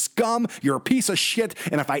 You're scum. You're a piece of shit.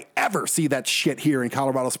 And if I ever see that shit here in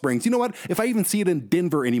Colorado Springs, you know what? If I even see it in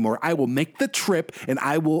Denver anymore, I will make the trip and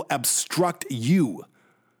I will obstruct you.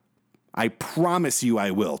 I promise you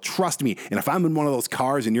I will. Trust me. And if I'm in one of those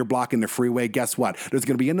cars and you're blocking the freeway, guess what? There's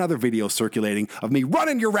going to be another video circulating of me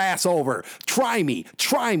running your ass over. Try me.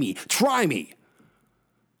 Try me. Try me.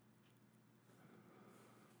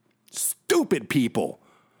 Stupid people.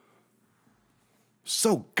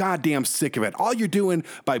 So goddamn sick of it. All you're doing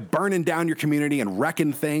by burning down your community and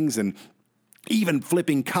wrecking things and even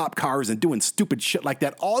flipping cop cars and doing stupid shit like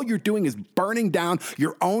that, all you're doing is burning down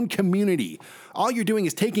your own community. All you're doing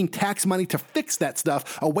is taking tax money to fix that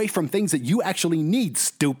stuff away from things that you actually need,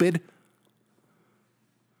 stupid.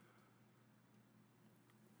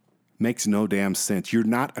 Makes no damn sense. You're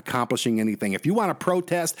not accomplishing anything. If you want to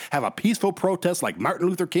protest, have a peaceful protest like Martin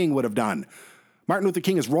Luther King would have done. Martin Luther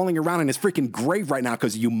King is rolling around in his freaking grave right now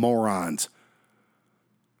because of you morons.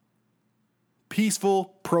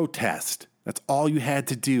 Peaceful protest. That's all you had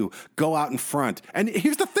to do. Go out in front. And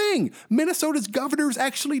here's the thing. Minnesota's governor is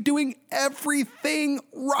actually doing everything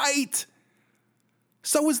right.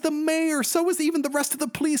 So is the mayor. So is even the rest of the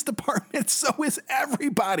police department. So is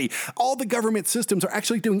everybody. All the government systems are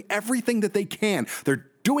actually doing everything that they can. They're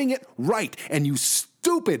doing it right. And you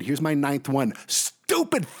stupid, here's my ninth one,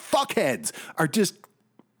 stupid fuckheads are just,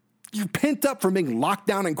 you're pent up from being locked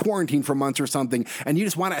down in quarantine for months or something, and you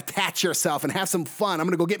just want to attach yourself and have some fun. I'm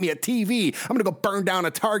going to go get me a TV. I'm going to go burn down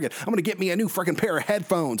a Target. I'm going to get me a new freaking pair of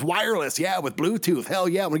headphones, wireless, yeah, with Bluetooth. Hell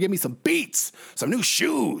yeah, I'm going to get me some Beats, some new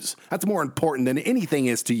shoes. That's more important than anything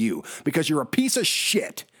is to you because you're a piece of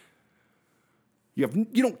shit. You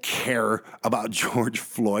don't care about George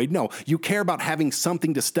Floyd. No, you care about having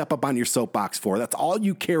something to step up on your soapbox for. That's all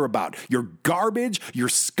you care about. You're garbage. You're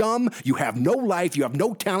scum. You have no life. You have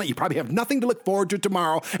no talent. You probably have nothing to look forward to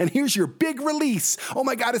tomorrow. And here's your big release. Oh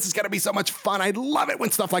my God, this is going to be so much fun. I love it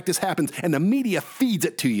when stuff like this happens. And the media feeds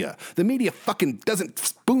it to you. The media fucking doesn't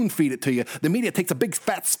spoon feed it to you. The media takes a big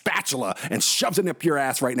fat spatula and shoves it up your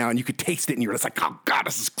ass right now. And you could taste it and you're just like, oh God,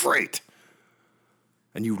 this is great.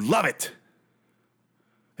 And you love it.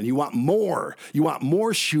 And you want more. You want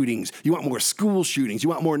more shootings. You want more school shootings. You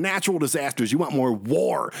want more natural disasters. You want more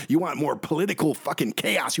war. You want more political fucking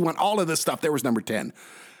chaos. You want all of this stuff. There was number 10.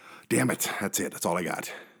 Damn it. That's it. That's all I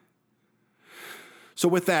got. So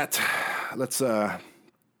with that, let's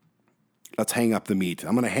hang up the meat.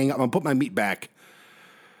 I'm going to put my meat back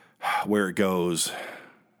where it goes.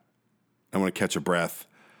 I want to catch a breath.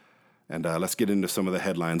 And let's get into some of the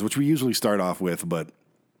headlines, which we usually start off with, but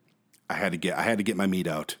I had to get my meat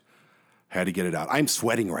out. Had to get it out. I'm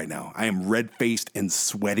sweating right now. I am red-faced and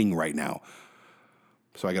sweating right now.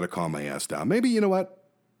 So I got to calm my ass down. Maybe, you know what?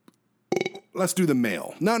 Let's do the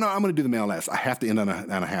mail. No, I'm going to do the mail last. I have to end on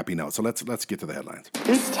a happy note. So let's get to the headlines.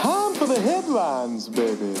 It's time for the headlines,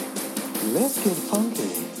 baby. Let's get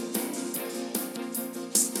funky.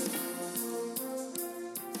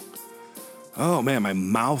 Oh, man, my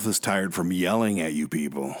mouth is tired from yelling at you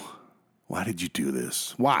people. Why did you do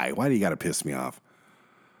this? Why? Why do you got to piss me off?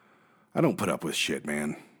 I don't put up with shit,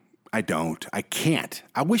 man. I don't. I can't.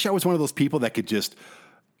 I wish I was one of those people that could just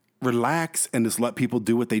relax and just let people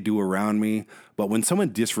do what they do around me. But when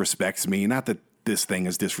someone disrespects me, not that this thing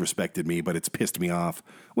has disrespected me, but it's pissed me off,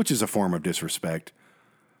 which is a form of disrespect,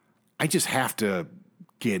 I just have to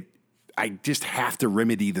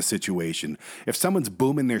remedy the situation. If someone's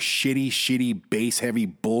booming their shitty, bass-heavy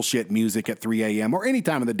bullshit music at 3 a.m. or any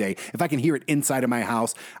time of the day, if I can hear it inside of my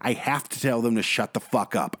house, I have to tell them to shut the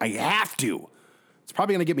fuck up. I have to. It's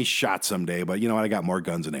probably going to get me shot someday, but you know what? I got more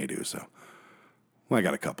guns than they do, so. Well, I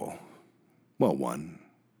got a couple. Well, one.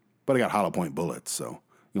 But I got hollow point bullets, so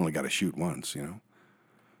you only got to shoot once, you know?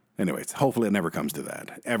 Anyways, hopefully it never comes to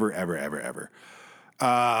that. Ever.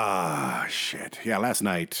 Shit. Yeah, last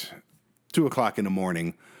night, 2 o'clock in the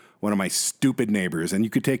morning, one of my stupid neighbors, and you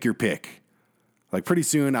could take your pick. Like pretty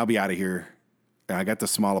soon I'll be out of here. I got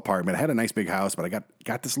this small apartment. I had a nice big house, but I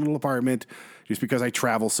got this little apartment just because I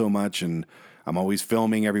travel so much and I'm always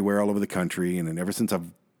filming everywhere all over the country. And then ever since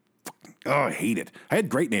I hate it. I had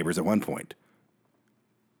great neighbors at one point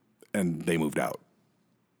and they moved out.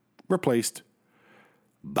 Replaced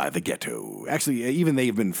by the ghetto. Actually, even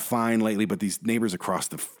they've been fine lately, but these neighbors across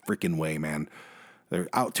the freaking way, man, they're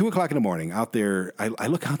out 2:00 in the morning out there. I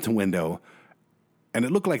look out the window and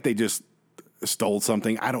it looked like they just stole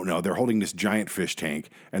something. I don't know. They're holding this giant fish tank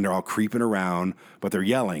and they're all creeping around, but they're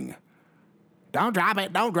yelling, "Don't drop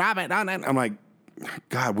it. Don't drop it." I'm like,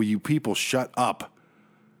 God, will you people shut up?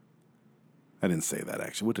 I didn't say that,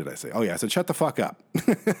 actually. What did I say? Oh, yeah, I said, shut the fuck up.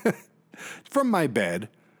 From my bed.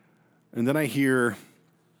 And then I hear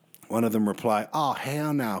one of them reply, "Oh,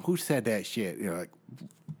 hell no. Who said that shit?" You know, like,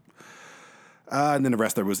 and then the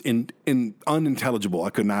rest of it was unintelligible. I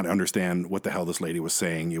could not understand what the hell this lady was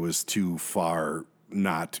saying. It was too far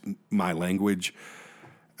not my language.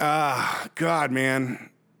 God, man.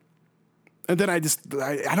 And then I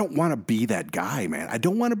don't want to be that guy, man. I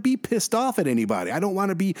don't want to be pissed off at anybody. I don't want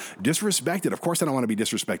to be disrespected. Of course I don't want to be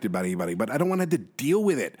disrespected by anybody, but I don't want to have to deal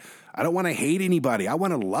with it. I don't want to hate anybody. I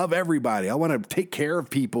want to love everybody. I want to take care of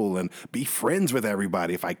people and be friends with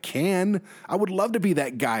everybody. If I can, I would love to be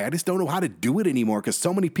that guy. I just don't know how to do it anymore because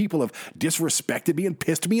so many people have disrespected me and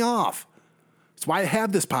pissed me off. That's why I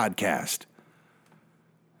have this podcast.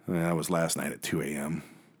 That was last night at 2 a.m.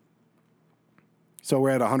 So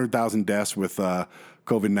we're at 100,000 deaths with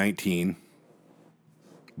COVID-19.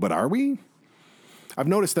 But are we? I've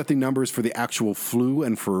noticed that the numbers for the actual flu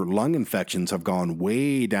and for lung infections have gone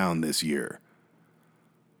way down this year.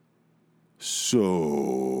 So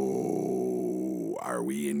are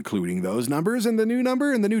we including those numbers in the new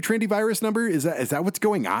number and the new trendy virus number? Is that what's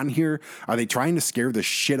going on here? Are they trying to scare the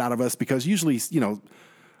shit out of us? Because usually, you know,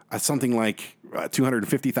 something like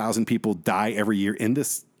 250,000 people die every year in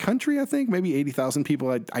this country, I think. Maybe 80,000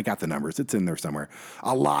 people. I got the numbers. It's in there somewhere.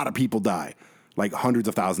 A lot of people die. Like hundreds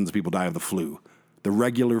of thousands of people die of the flu. The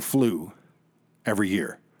regular flu every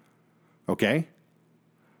year. Okay?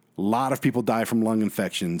 A lot of people die from lung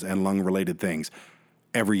infections and lung-related things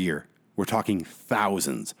every year. We're talking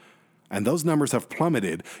thousands. And those numbers have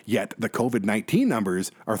plummeted, yet the COVID-19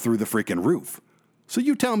 numbers are through the freaking roof. So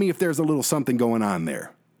you tell me if there's a little something going on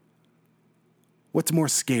there. What's more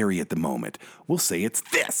scary at the moment? We'll say it's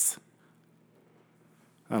this.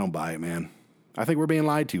 I don't buy it, man. I think we're being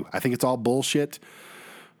lied to. I think it's all bullshit.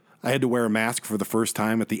 I had to wear a mask for the first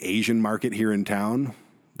time at the Asian market here in town.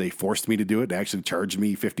 They forced me to do it. They actually charged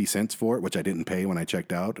me 50 cents for it, which I didn't pay when I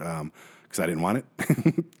checked out because I didn't want it.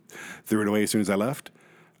 Threw it away as soon as I left.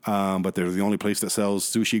 But they're the only place that sells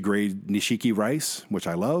sushi-grade nishiki rice, which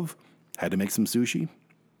I love. Had to make some sushi,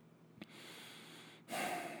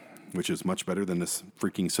 which is much better than this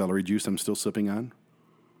freaking celery juice I'm still sipping on.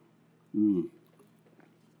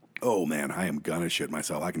 Oh, man, I am gonna shit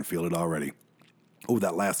myself. I can feel it already. Oh,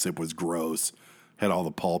 that last sip was gross. Had all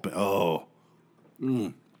the pulp. Oh.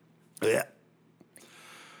 Yeah.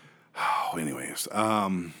 Oh, anyways.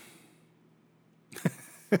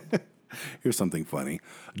 Here's something funny.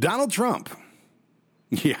 Donald Trump.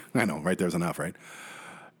 Yeah, I know, right? There's enough, right?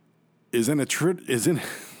 I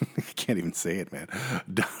can't even say it, man.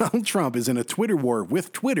 Donald Trump is in a Twitter war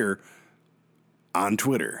with Twitter on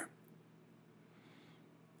Twitter.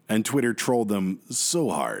 And Twitter trolled them so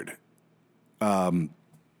hard. Trump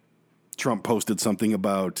posted something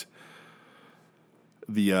about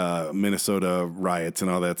the Minnesota riots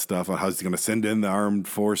and all that stuff, on how he's going to send in the armed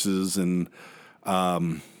forces and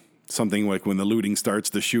something like when the looting starts,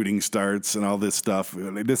 the shooting starts and all this stuff.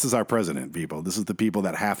 This is our president, people. This is the people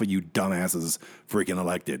that half of you dumbasses freaking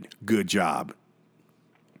elected. Good job.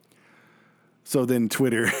 So then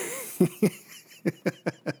Twitter,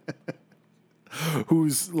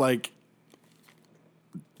 who's like,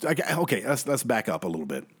 okay, let's back up a little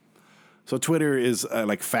bit. So Twitter is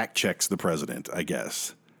like fact checks the president, I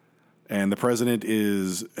guess. And the president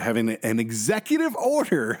is having an executive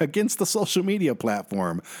order against the social media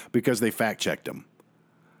platform because they fact checked him.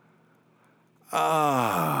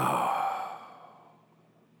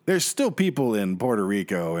 There's still people in Puerto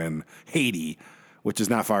Rico and Haiti, which is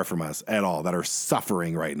not far from us at all, that are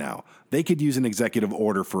suffering right now. They could use an executive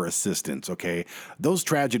order for assistance, okay? Those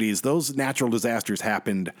tragedies, those natural disasters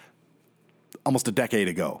happened almost a decade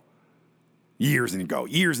ago. Years and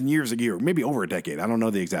years ago, maybe over a decade. I don't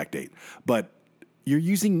know the exact date. But you're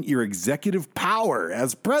using your executive power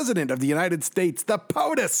as president of the United States, the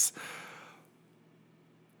POTUS,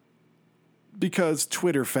 because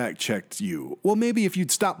Twitter fact-checked you. Well, maybe if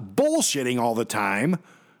you'd stop bullshitting all the time,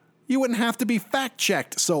 You wouldn't have to be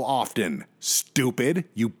fact-checked so often. Stupid,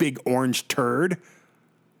 you big orange turd.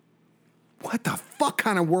 What the fuck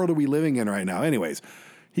kind of world are we living in right now? Anyways,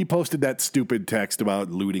 he posted that stupid text about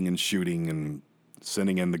looting and shooting and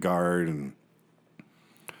sending in the guard and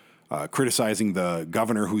criticizing the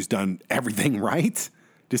governor who's done everything right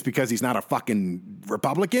just because he's not a fucking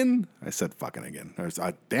Republican. I said fucking again.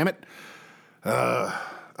 Damn it. I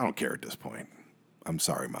don't care at this point. I'm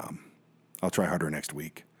sorry, Mom. I'll try harder next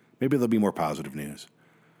week. Maybe there'll be more positive news.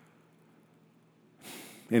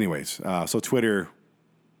 Anyways, so Twitter,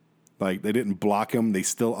 like, they didn't block him. They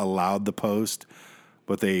still allowed the post,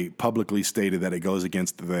 but they publicly stated that it goes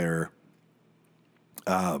against their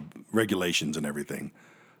regulations and everything.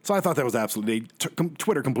 So I thought that was absolutely...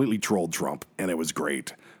 Twitter completely trolled Trump, and it was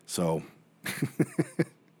great. So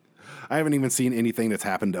I haven't even seen anything that's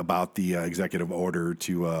happened about the executive order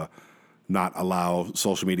to not allow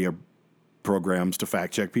social media programs to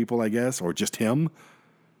fact-check people, I guess, or just him.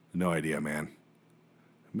 No idea, man.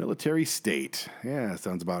 Military state. Yeah,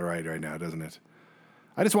 sounds about right now, doesn't it?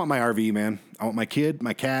 I just want my RV, man. I want my kid,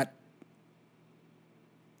 my cat.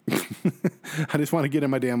 I just want to get in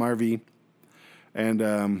my damn RV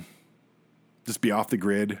and just be off the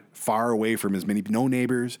grid, far away from no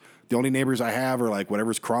neighbors. The only neighbors I have are like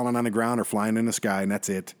whatever's crawling on the ground or flying in the sky, and that's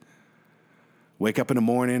it. Wake up in the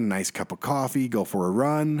morning, nice cup of coffee, go for a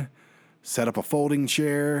run, set up a folding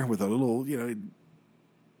chair with a little,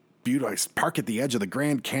 beautiful. I park at the edge of the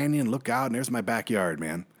Grand Canyon, look out, and there's my backyard,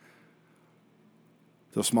 man.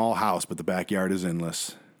 It's a small house, but the backyard is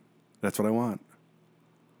endless. That's what I want.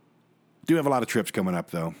 Do have a lot of trips coming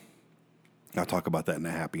up, though. I'll talk about that in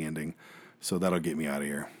a happy ending. So that'll get me out of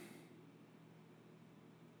here.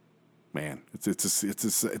 Man,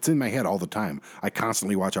 it's in my head all the time. I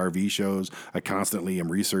constantly watch RV shows. I constantly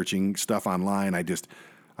am researching stuff online.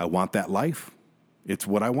 I want that life. It's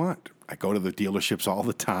what I want. I go to the dealerships all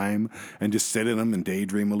the time and just sit in them and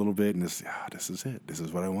daydream a little bit. And this is it. This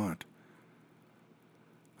is what I want.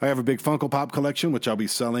 I have a big Funko Pop collection, which I'll be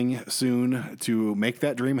selling soon to make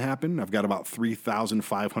that dream happen. I've got about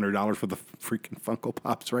 $3,500 for the freaking Funko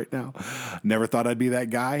Pops right now. Never thought I'd be that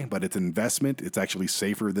guy, but it's an investment. It's actually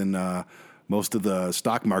safer than most of the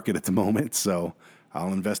stock market at the moment. So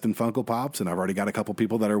I'll invest in Funko Pops, and I've already got a couple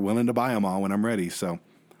people that are willing to buy them all when I'm ready. So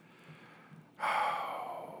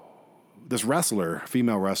this wrestler,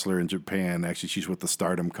 female wrestler in Japan, actually she's with the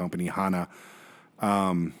Stardom company, Hana.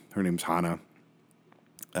 Her name's Hana.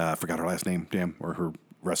 I forgot her last name, or her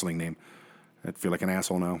wrestling name. I feel like an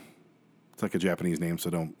asshole now. It's like a Japanese name, so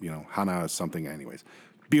don't, Hana is something. Anyways,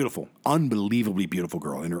 beautiful, unbelievably beautiful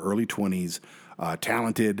girl in her early 20s,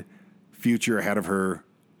 talented, future ahead of her,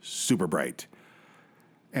 super bright.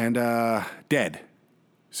 And dead,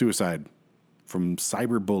 suicide from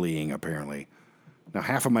cyberbullying, apparently. Now,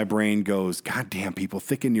 half of my brain goes, God damn, people,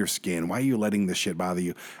 thicken your skin. Why are you letting this shit bother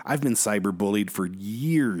you? I've been cyberbullied for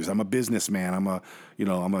years. I'm a businessman. I'm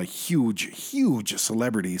a huge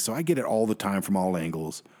celebrity. So I get it all the time from all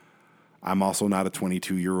angles. I'm also not a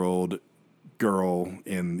 22-year-old girl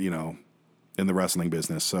in the wrestling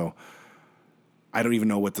business. So I don't even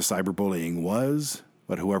know what the cyberbullying was,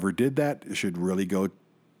 but whoever did that should really go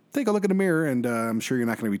take a look in the mirror, and I'm sure you're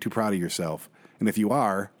not going to be too proud of yourself. And if you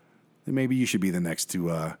are, then maybe you should be the next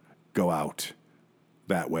to go out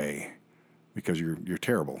that way, because you're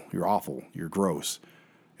terrible, you're awful, you're gross.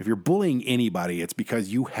 If you're bullying anybody, it's because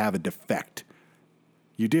you have a defect.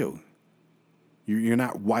 You do. You're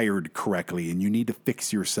not wired correctly, and you need to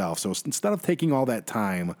fix yourself. So instead of taking all that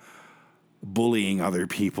time bullying other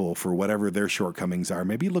people for whatever their shortcomings are,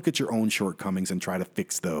 maybe look at your own shortcomings and try to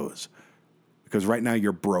fix those. Because right now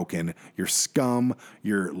you're broken, you're scum,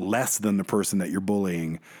 you're less than the person that you're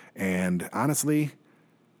bullying. And honestly,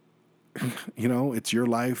 it's your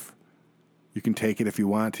life. You can take it if you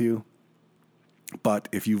want to. But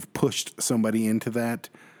if you've pushed somebody into that,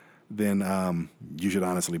 then you should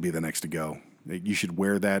honestly be the next to go. You should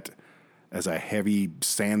wear that as a heavy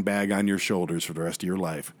sandbag on your shoulders for the rest of your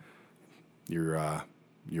life. You're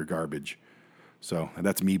garbage. So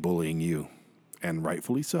that's me bullying you, and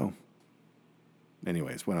rightfully so.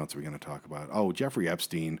 Anyways, what else are we going to talk about? Oh, Jeffrey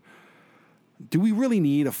Epstein. Do we really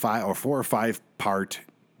need a 4 or 5 part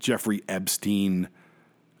Jeffrey Epstein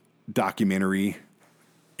documentary?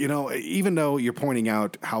 Even though you're pointing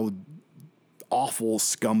out how awful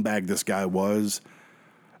scumbag this guy was,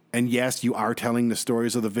 and yes, you are telling the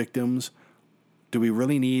stories of the victims, do we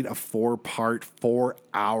really need a 4-part,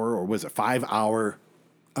 4-hour, or was it 5-hour,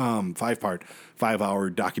 5-hour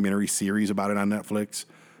documentary series about it on Netflix?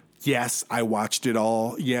 Yes, I watched it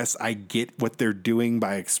all. Yes, I get what they're doing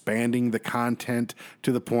by expanding the content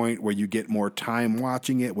to the point where you get more time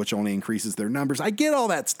watching it, which only increases their numbers. I get all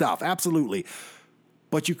that stuff, absolutely.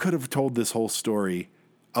 But you could have told this whole story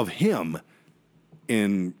of him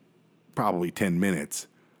in probably 10 minutes.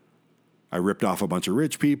 I ripped off a bunch of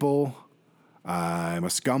rich people. I'm a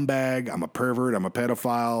scumbag. I'm a pervert. I'm a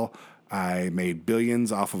pedophile. I made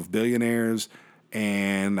billions off of billionaires.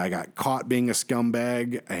 And I got caught being a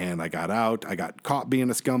scumbag, and I got out. I got caught being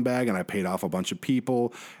a scumbag, and I paid off a bunch of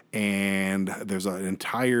people. And there's an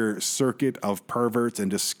entire circuit of perverts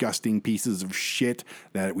and disgusting pieces of shit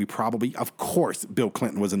that we probably, of course, Bill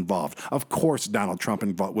Clinton was involved. Of course, Donald Trump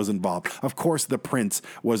was involved. Of course, Prince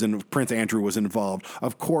Andrew was involved.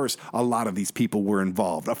 Of course, a lot of these people were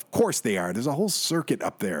involved. Of course they are. There's a whole circuit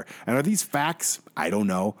up there. And are these facts? I don't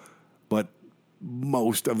know. But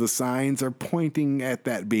most of the signs are pointing at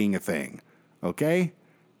that being a thing. Okay?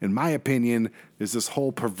 In my opinion, there's this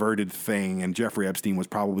whole perverted thing, and Jeffrey Epstein was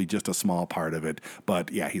probably just a small part of it.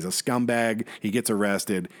 But yeah, he's a scumbag. He gets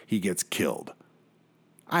arrested. He gets killed.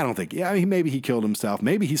 I don't think, maybe he killed himself.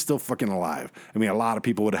 Maybe he's still fucking alive. I mean, a lot of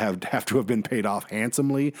people would have to have been paid off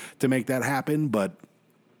handsomely to make that happen, but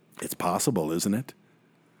it's possible, isn't it?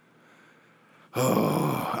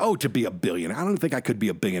 Oh, to be a billionaire. I don't think I could be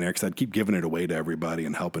a billionaire because I'd keep giving it away to everybody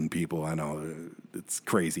and helping people. I know, it's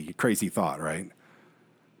crazy thought, right?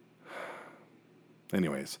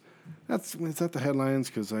 Anyways, is that the headlines?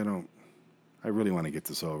 Because I really want to get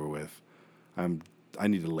this over with. I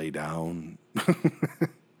need to lay down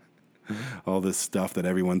all this stuff that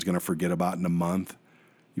everyone's going to forget about in a month.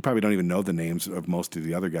 You probably don't even know the names of most of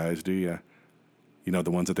the other guys, do you? You know, the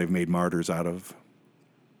ones that they've made martyrs out of.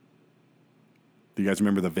 Do you guys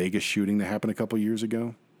remember the Vegas shooting that happened a couple years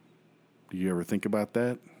ago? Do you ever think about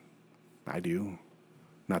that? I do.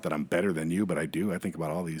 Not that I'm better than you, but I do. I think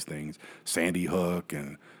about all these things. Sandy Hook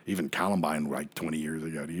and even Columbine like 20 years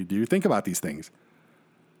ago. Do you think about these things?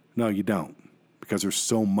 No, you don't. Because there's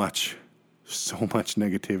so much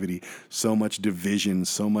negativity, so much division,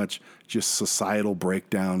 so much just societal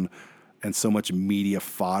breakdown, and so much media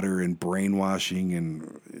fodder and brainwashing,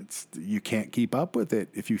 and you can't keep up with it.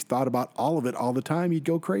 If you thought about all of it all the time, you'd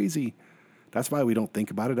go crazy. That's why we don't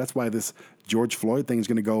think about it. That's why this George Floyd thing is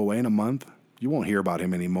going to go away in a month. You won't hear about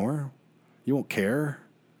him anymore. You won't care.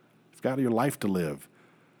 You've got your life to live.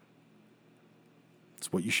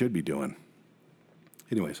 It's what you should be doing.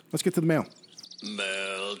 Anyways, let's get to the mail.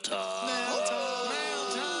 Mail time.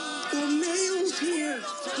 The mail's here.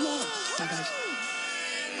 Come on.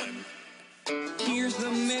 Here's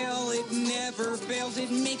the mail, it never fails.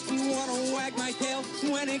 It makes me want to wag my tail.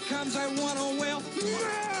 When it comes, I want to wail.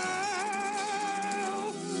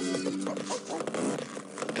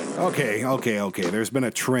 Okay. There's been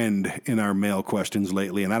a trend in our mail questions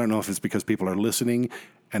lately, and I don't know if it's because people are listening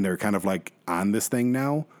and they're kind of like on this thing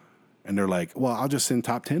now, and they're like, well, I'll just send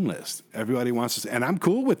top 10 lists. Everybody wants to, and I'm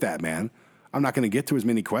cool with that, man. I'm not going to get to as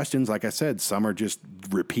many questions. Like I said, some are just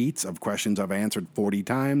repeats of questions I've answered 40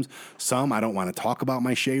 times. Some I don't want to talk about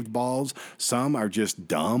my shaved balls. Some are just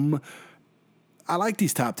dumb. I like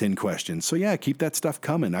these top 10 questions. So yeah, keep that stuff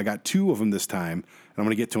coming. I got 2 of them this time, and I'm going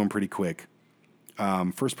to get to them pretty quick.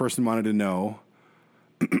 First person wanted to know,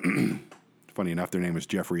 funny enough, their name is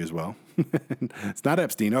Jeffrey as well. It's not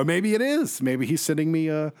Epstein. Or maybe it is. Maybe he's sending me,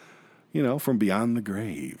 from beyond the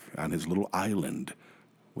grave on his little island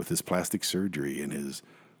with his plastic surgery and his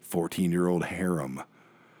 14-year-old harem.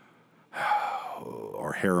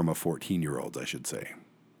 Or harem of 14-year-olds, I should say.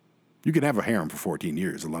 You can have a harem for 14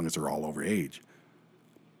 years as long as they're all over age.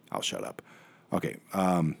 I'll shut up. Okay,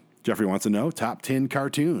 Jeffrey wants to know top 10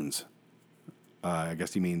 cartoons. I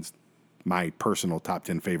guess he means my personal top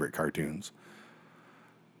 10 favorite cartoons.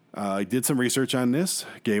 I did some research on this,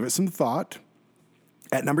 gave it some thought.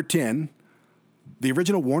 At number 10, the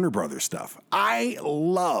original Warner Brothers stuff. I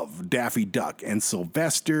love Daffy Duck and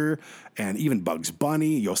Sylvester and even Bugs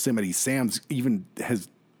Bunny. Yosemite Sam's even has...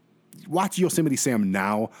 Watch Yosemite Sam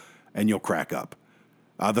now and you'll crack up.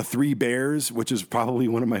 The Three Bears, which is probably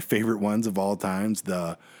one of my favorite ones of all times.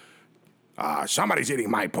 The somebody's eating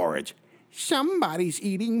my porridge. Somebody's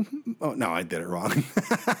eating... Oh, no, I did it wrong.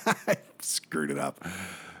 I screwed it up.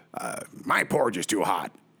 My porridge is too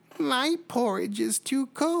hot. My porridge is too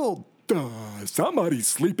cold. Somebody's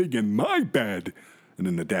sleeping in my bed. And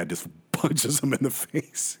then the dad just punches him in the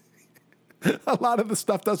face. A lot of the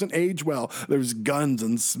stuff doesn't age well. There's guns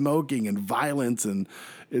and smoking and violence, and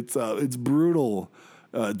it's brutal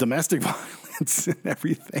domestic violence and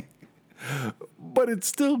everything. But it's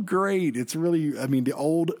still great. It's really, the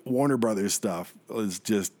old Warner Brothers stuff is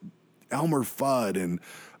just Elmer Fudd and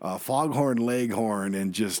Foghorn Leghorn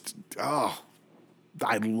and just,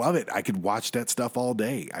 I love it. I could watch that stuff all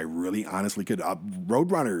day. I really honestly could.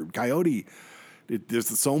 Roadrunner, Coyote. There's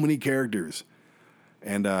so many characters.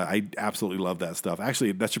 And I absolutely love that stuff.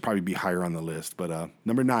 Actually, that should probably be higher on the list. But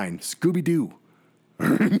number 9, Scooby-Doo.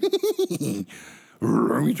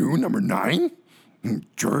 Are we doing number 9?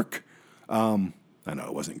 Jerk. I know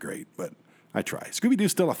it wasn't great, but I try.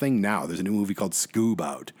 Scooby-Doo's still a thing now. There's a new movie called Scoob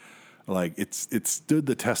out. Like, it stood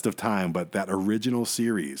the test of time, but that original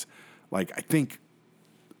series, like, I think,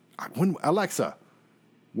 Alexa,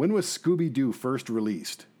 when was Scooby-Doo first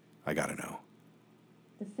released? I gotta know.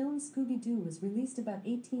 The film Scooby-Doo was released about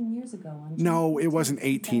 18 years ago. No, it wasn't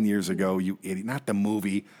 18 years ago, you idiot. Not the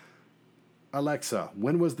movie. Alexa,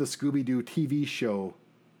 when was the Scooby-Doo TV show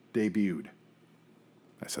debuted?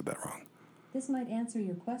 I said that wrong. This might answer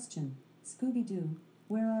your question. Scooby-Doo,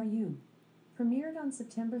 Where Are You? Premiered on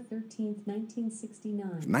September 13th, 1969.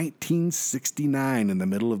 1969, in the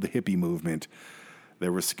middle of the hippie movement.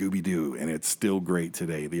 There was Scooby-Doo, and it's still great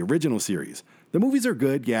today. The original series. The movies are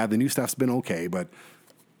good. Yeah, the new stuff's been okay, but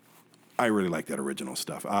I really like that original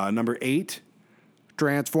stuff. Number 8,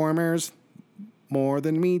 Transformers. More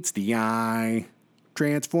than meets the eye.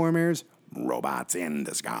 Transformers. Robots in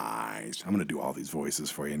disguise. I'm going to do all these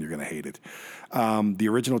voices for you, and you're going to hate it. The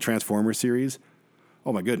original Transformers series.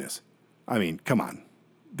 Oh, my goodness. I mean, come on.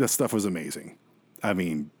 This stuff was amazing. I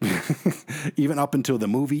mean, even up until the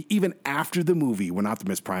movie, even after the movie, when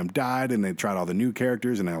Optimus Prime died and they tried all the new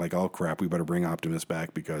characters, and they're like, oh, crap, we better bring Optimus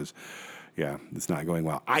back because, yeah, it's not going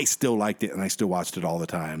well. I still liked it, and I still watched it all the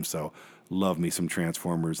time, so love me some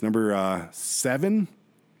Transformers. Number 7,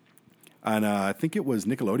 and I think it was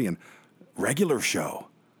Nickelodeon, Regular Show.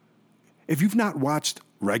 If you've not watched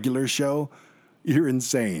Regular Show, you're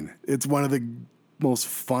insane. It's one of the most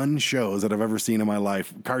fun shows that I've ever seen in my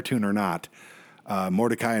life, cartoon or not.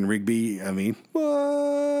 Mordecai and Rigby, I mean,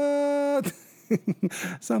 what?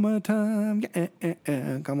 Summertime,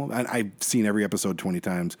 come on. I've seen every episode 20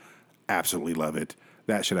 times. Absolutely love it.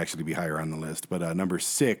 That should actually be higher on the list. But number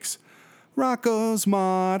 6, Rocco's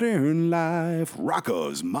Modern Life.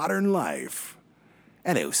 Rocco's Modern Life.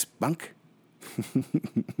 Hello, Spunk.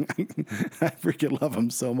 I freaking love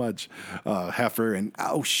him so much. Heifer and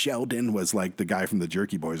Sheldon was like the guy from the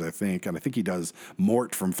Jerky Boys, I think. And I think he does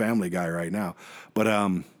Mort from Family Guy right now. But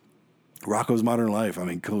Rocco's Modern Life, I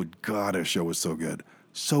mean, good God, that show was so good.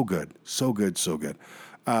 So good. So good. So good.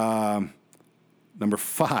 Number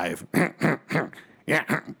 5.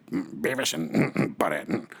 Yeah, Beavis and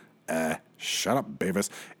Butthead. Shut up, Beavis.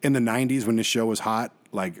 In the 90s, when this show was hot,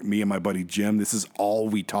 like me and my buddy Jim, this is all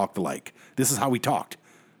we talked like. This is how we talked.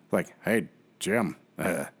 Like, hey, Jim,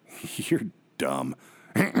 you're dumb.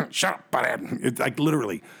 Shut up, Butthead. It's like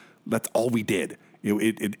literally, that's all we did.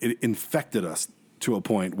 It infected us to a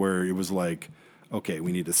point where it was like, okay,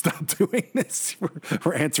 we need to stop doing this.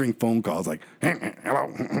 We're answering phone calls like,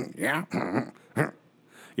 hello, yeah.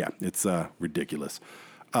 Yeah, it's ridiculous.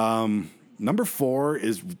 Number 4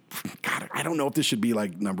 is, God, I don't know if this should be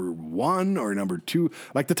like number 1 or number 2.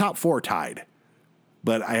 Like the top 4 tied.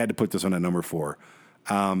 But I had to put this one at number 4.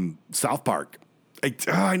 South Park.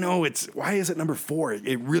 I know, why is it number 4?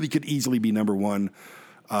 It really could easily be number 1.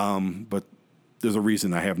 But there's a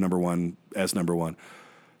reason I have number 1 as number 1.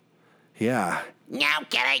 Yeah. No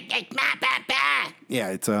kidding. It's my papa. Yeah,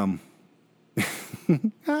 it's, I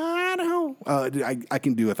don't know. I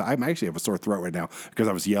can do it. I actually have a sore throat right now because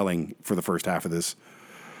I was yelling for the first half of this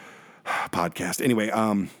podcast. Anyway,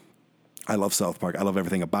 I love South Park. I love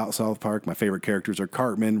everything about South Park. My favorite characters are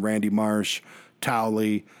Cartman, Randy Marsh,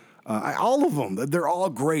 Towley, all of them. They're all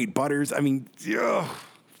great. Butters. I mean,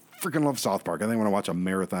 freaking love South Park. I think I want to watch a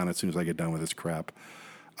marathon as soon as I get done with this crap.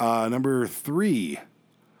 Number 3,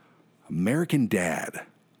 American Dad.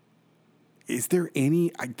 Is there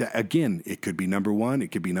any, again, it could be number 1, it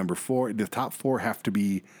could be number 4. The top 4 have to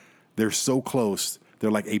be, they're so close.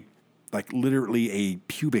 They're like literally a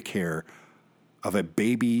pubic hair of a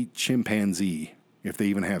baby chimpanzee, if they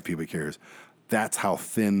even have pubic hairs. That's how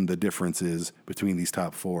thin the difference is between these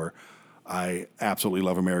top 4. I absolutely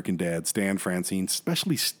love American Dad. Stan, Francine,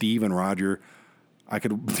 especially Steve and Roger. I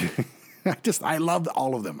love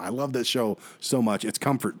all of them. I love this show so much. It's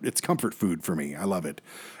comfort food for me. I love it.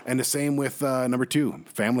 And the same with number 2,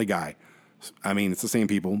 Family Guy. I mean, it's the same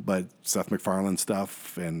people, but Seth MacFarlane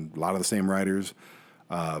stuff and a lot of the same writers.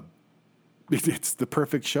 It's the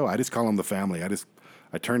perfect show. I just call them the family.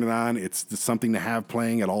 I turn it on. It's just something to have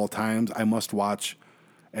playing at all times. I must watch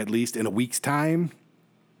at least in a week's time,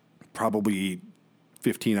 probably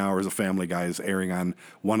 15 hours of Family Guy is airing on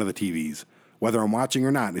one of the TVs. whether I'm watching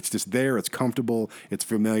or not. It's just there. It's comfortable. It's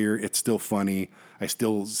familiar. It's still funny. I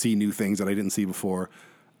still see new things that I didn't see before.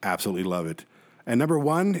 Absolutely love it. And number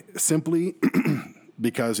one, simply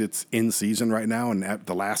because it's in season right now, and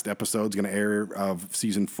the last episode's going to air of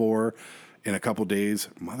season 4 in a couple days.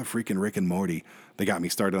 Mother freaking Rick and Morty. They got me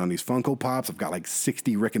started on these Funko Pops. I've got like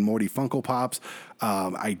 60 Rick and Morty Funko Pops.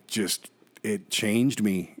 It changed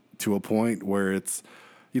me to a point where it's,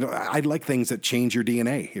 I like things that change your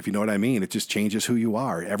DNA, if you know what I mean. It just changes who you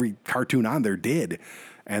are. Every cartoon on there did.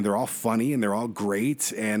 And they're all funny and they're all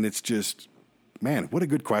great. And it's just, man, what a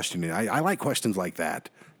good question. I like questions like that.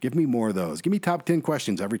 Give me more of those. Give me top 10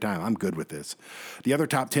 questions every time. I'm good with this. The other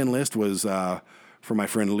top 10 list was from my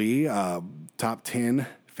friend Lee, top 10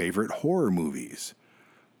 favorite horror movies.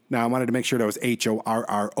 Now, I wanted to make sure that was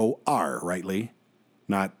HORROR, right, Lee?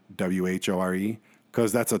 Not WHORE,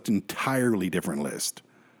 because that's an entirely different list.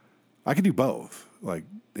 I could do both.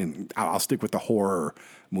 I'll stick with the horror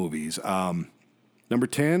movies. Number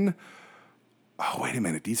 10. Oh, wait a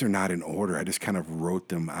minute. These are not in order. I just kind of wrote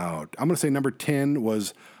them out. I'm going to say number 10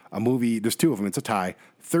 was a movie. There's two of them. It's a tie.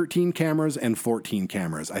 13 Cameras and 14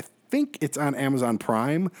 Cameras. I think it's on Amazon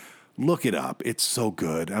Prime. Look it up. It's so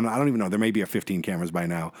good. And I don't even know. There may be a 15 Cameras by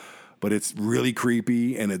now. But it's really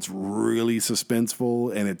creepy, and it's really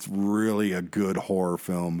suspenseful, and it's really a good horror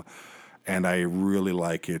film. And I really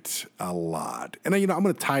like it a lot. And, I'm going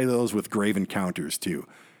to tie those with Grave Encounters, too.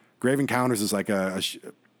 Grave Encounters is like a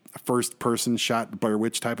first-person shot Blair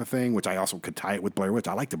Witch type of thing, which I also could tie it with Blair Witch.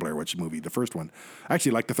 I like the Blair Witch movie, the first one. I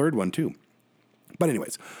actually like the third one, too. But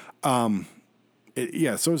anyways,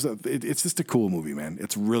 it's just a cool movie, man.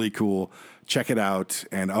 It's really cool. Check it out.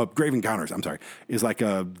 And Grave Encounters, is like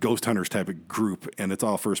a Ghost Hunters type of group, and it's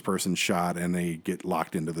all first-person shot, and they get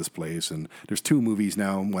locked into this place. And there's 2 movies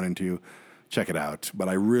now, 1 and 2. Check it out. But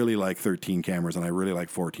I really like 13 Cameras, and I really like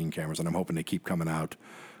 14 Cameras, and I'm hoping they keep coming out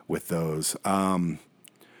with those. Let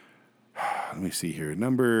me see here.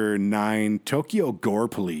 Number 9, Tokyo Gore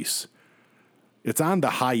Police. It's on the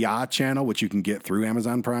Hayya channel, which you can get through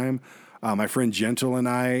Amazon Prime. My friend Gentle and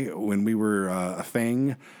I, when we were a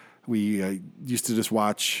thing, we used to just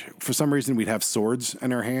watch, for some reason, we'd have swords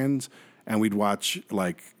in our hands, and we'd watch,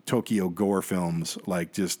 Tokyo Gore films,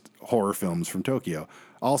 just horror films from Tokyo,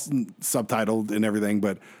 all subtitled and everything,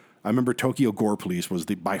 but I remember Tokyo Gore Police was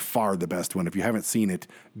by far the best one. If you haven't seen it,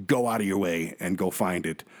 go out of your way and go find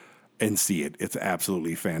it and see it. It's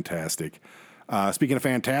absolutely fantastic. Speaking of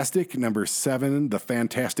fantastic, number 7, The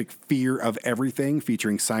Fantastic Fear of Everything,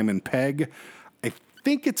 featuring Simon Pegg. I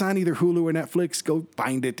think it's on either Hulu or Netflix. Go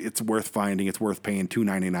find it. It's worth finding. It's worth paying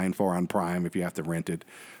 $2.99 for on Prime if you have to rent it.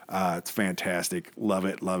 It's fantastic. Love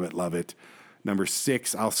it, love it, love it. Number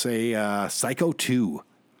 6, I'll say Psycho 2.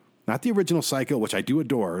 Not the original Psycho, which I do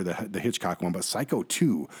adore, the Hitchcock one, but Psycho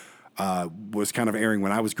 2 was kind of airing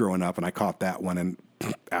when I was growing up, and I caught that one and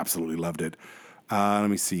absolutely loved it. Let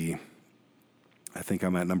me see. I think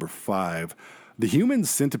I'm at number 5. The Human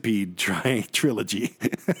Centipede trilogy.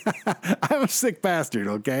 I'm a sick bastard,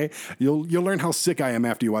 okay? You'll learn how sick I am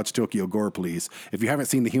after you watch Tokyo Gore Police. If you haven't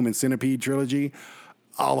seen the Human Centipede trilogy,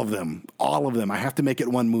 all of them. I have to make it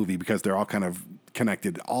one movie because they're all kind of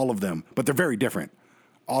connected, all of them. But they're very different.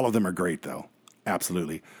 All of them are great, though.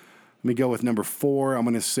 Absolutely. Let me go with number 4. I'm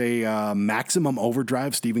going to say Maximum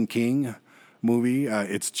Overdrive, Stephen King movie.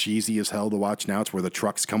 It's cheesy as hell to watch now. It's where the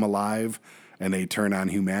trucks come alive and they turn on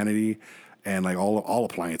humanity, and all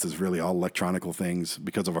appliances, really, all electronical things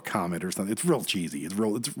because of a comet or something. It's real cheesy. It's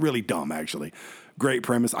really dumb, actually. Great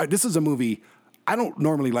premise. This is a movie, I don't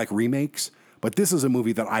normally like remakes, but this is a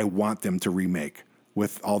movie that I want them to remake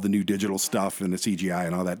with all the new digital stuff and the CGI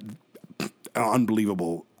and all that. An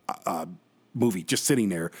unbelievable movie just sitting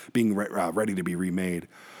there being ready to be remade.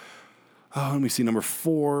 Oh, let me see. Number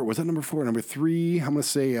 4. Was that number 4? Number 3. I'm going to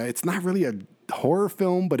say it's not really a horror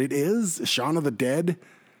film, but it is. Shaun of the Dead.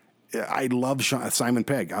 I love Simon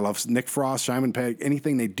Pegg. I love Nick Frost, Simon Pegg.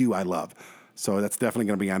 Anything they do, I love. So that's definitely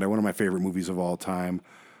going to be on there. One of my favorite movies of all time.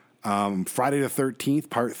 Friday the 13th,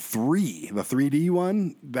 Part 3, the 3D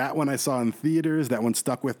one. That one I saw in theaters. That one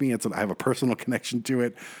stuck with me. I have a personal connection to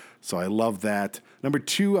it. So I love that. Number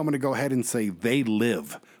 2, I'm going to go ahead and say They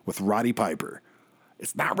Live with Roddy Piper.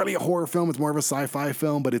 It's not really a horror film. It's more of a sci-fi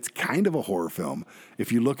film, but it's kind of a horror film.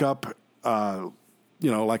 If you look up,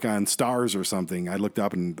 like on Stars or something, I looked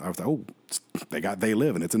up and I was like, oh, they got They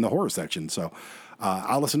Live, and it's in the horror section. So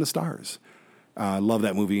I'll listen to Stars. Love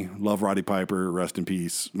that movie. Love Roddy Piper. Rest in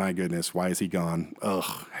peace. My goodness, why is he gone?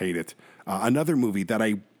 Ugh, hate it. Another movie that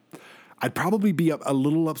I'd probably be a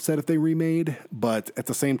little upset if they remade, but at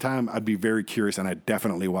the same time, I'd be very curious, and I'd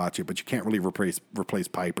definitely watch it. But you can't really replace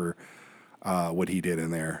Piper, what he did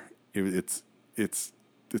in there. It's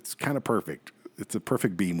it's kind of perfect. It's a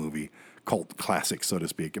perfect B movie, cult classic, so to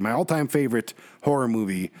speak. And my all-time favorite horror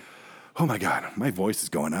movie, oh my God, my voice is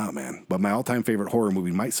going out, man. But my all-time favorite horror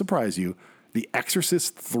movie might surprise you, The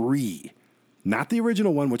Exorcist 3. Not the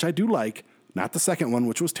original one, which I do like, not the second one,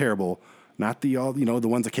 which was terrible, not the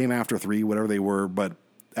ones that came after 3, whatever they were, but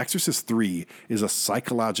Exorcist 3 is a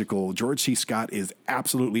psychological. George C. Scott is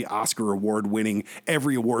absolutely Oscar award winning.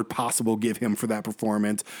 Every award possible give him for that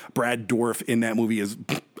performance. Brad Dourif in that movie is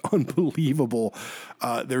unbelievable.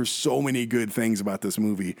 There's so many good things about this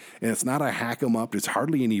movie, and it's not a hack 'em up. There's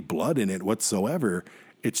hardly any blood in it whatsoever.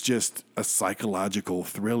 It's just a psychological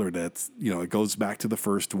thriller that's, it goes back to the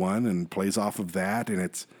first one and plays off of that, and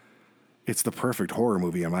it's the perfect horror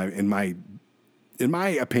movie in my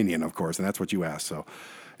opinion, of course, and that's what you asked. So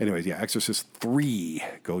anyways, yeah, Exorcist 3,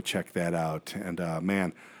 go check that out. And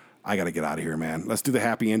man, I got to get out of here, man. Let's do the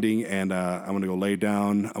happy ending, and I'm going to go lay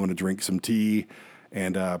down. I'm going to drink some tea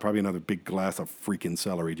and probably another big glass of freaking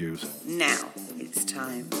celery juice. Now it's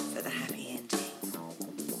time for the happy ending.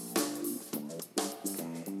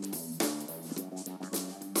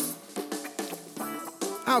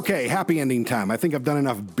 Okay, happy ending time. I think I've done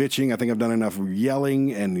enough bitching. I think I've done enough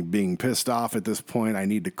yelling and being pissed off at this point. I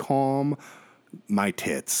need to calm my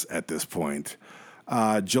tits at this point.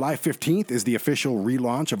 July 15th is the official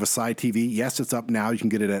relaunch of Asai TV. Yes, it's up now. You can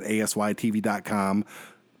get it at asytv.com.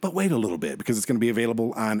 But wait a little bit, because it's going to be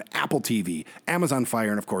available on Apple TV, Amazon Fire,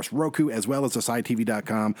 and, of course, Roku, as well as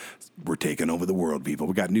asytv.com. We're taking over the world, people.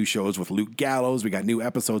 We got new shows with Luke Gallows. We got new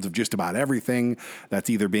episodes of just about everything that's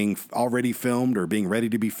either being already filmed or being ready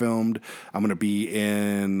to be filmed. I'm going to be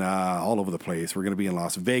in all over the place. We're going to be in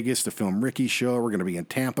Las Vegas to film Ricky's show. We're going to be in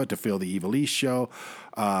Tampa to film the Evil East show.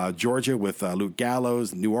 Georgia with Luke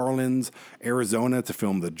Gallows, New Orleans, Arizona to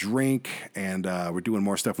film The Drink, and we're doing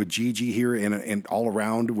more stuff with Gigi here and all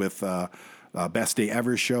around with Best Day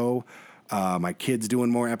Ever show. My kid's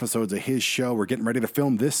doing more episodes of his show. We're getting ready to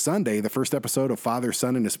film this Sunday the first episode of Father,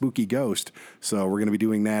 Son, and a Spooky Ghost. So we're going to be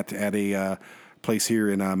doing that at a place here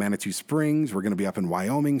in Manitou Springs. We're going to be up in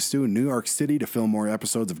Wyoming soon, New York City to film more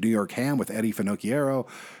episodes of New York Ham with Eddie Finocchiaro.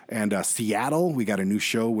 And Seattle, we got a new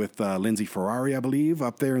show with Lindsay Ferrari, I believe,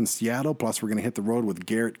 up there in Seattle. Plus, we're going to hit the road with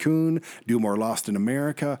Garrett Kuhn, do more Lost in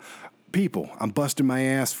America. People, I'm busting my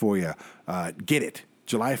ass for you. Get it.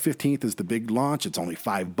 July 15th is the big launch. It's only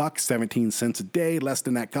 $5, 17 cents a day, less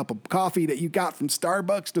than that cup of coffee that you got from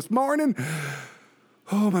Starbucks this morning.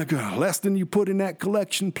 Oh, my God, less than you put in that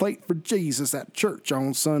collection plate for Jesus at church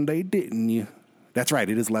on Sunday, didn't you? That's right,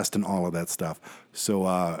 it is less than all of that stuff.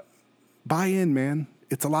 So buy in, man.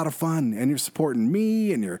 It's a lot of fun, and you're supporting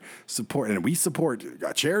me, and we support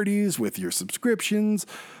charities with your subscriptions.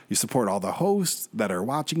 You support all the hosts that are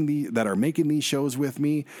that are making these shows with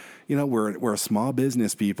me. We're a small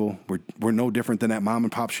business, people. We're no different than that mom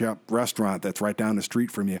and pop shop restaurant that's right down the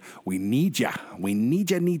street from you. We need ya. We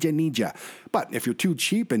need ya. But if you're too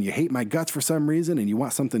cheap and you hate my guts for some reason and you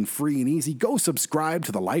want something free and easy, go subscribe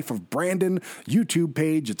to the Life of Brandon YouTube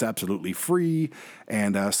page. It's absolutely free.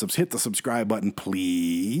 And hit the subscribe button,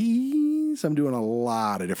 please. I'm doing a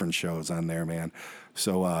lot of different shows on there, man.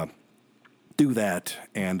 So do that.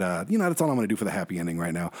 And, that's all I'm going to do for the happy ending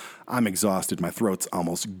right now. I'm exhausted. My throat's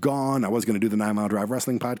almost gone. I was going to do the 9 Mile Drive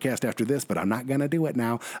Wrestling podcast after this, but I'm not going to do it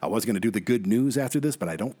now. I was going to do the good news after this, but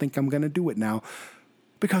I don't think I'm going to do it now.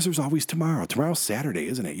 Because there's always tomorrow. Tomorrow's Saturday,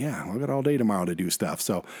 isn't it? Yeah, we've got all day tomorrow to do stuff.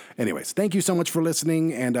 So anyways, thank you so much for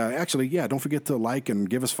listening. And don't forget to like and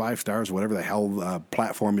give us 5 stars, whatever the hell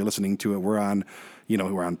platform you're listening to it. We're on,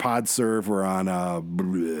 we're on PodServe. We're on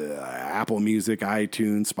Apple Music,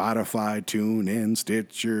 iTunes, Spotify, TuneIn,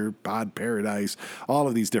 Stitcher, Pod Paradise, all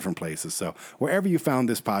of these different places. So wherever you found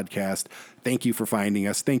this podcast, thank you for finding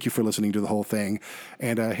us. Thank you for listening to the whole thing.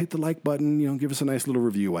 And hit the like button, give us a nice little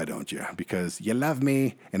review, why don't you? Because you love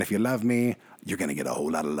me. And if you love me, you're going to get a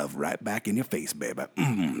whole lot of love right back in your face, baby.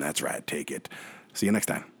 That's right. Take it. See you next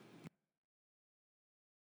time.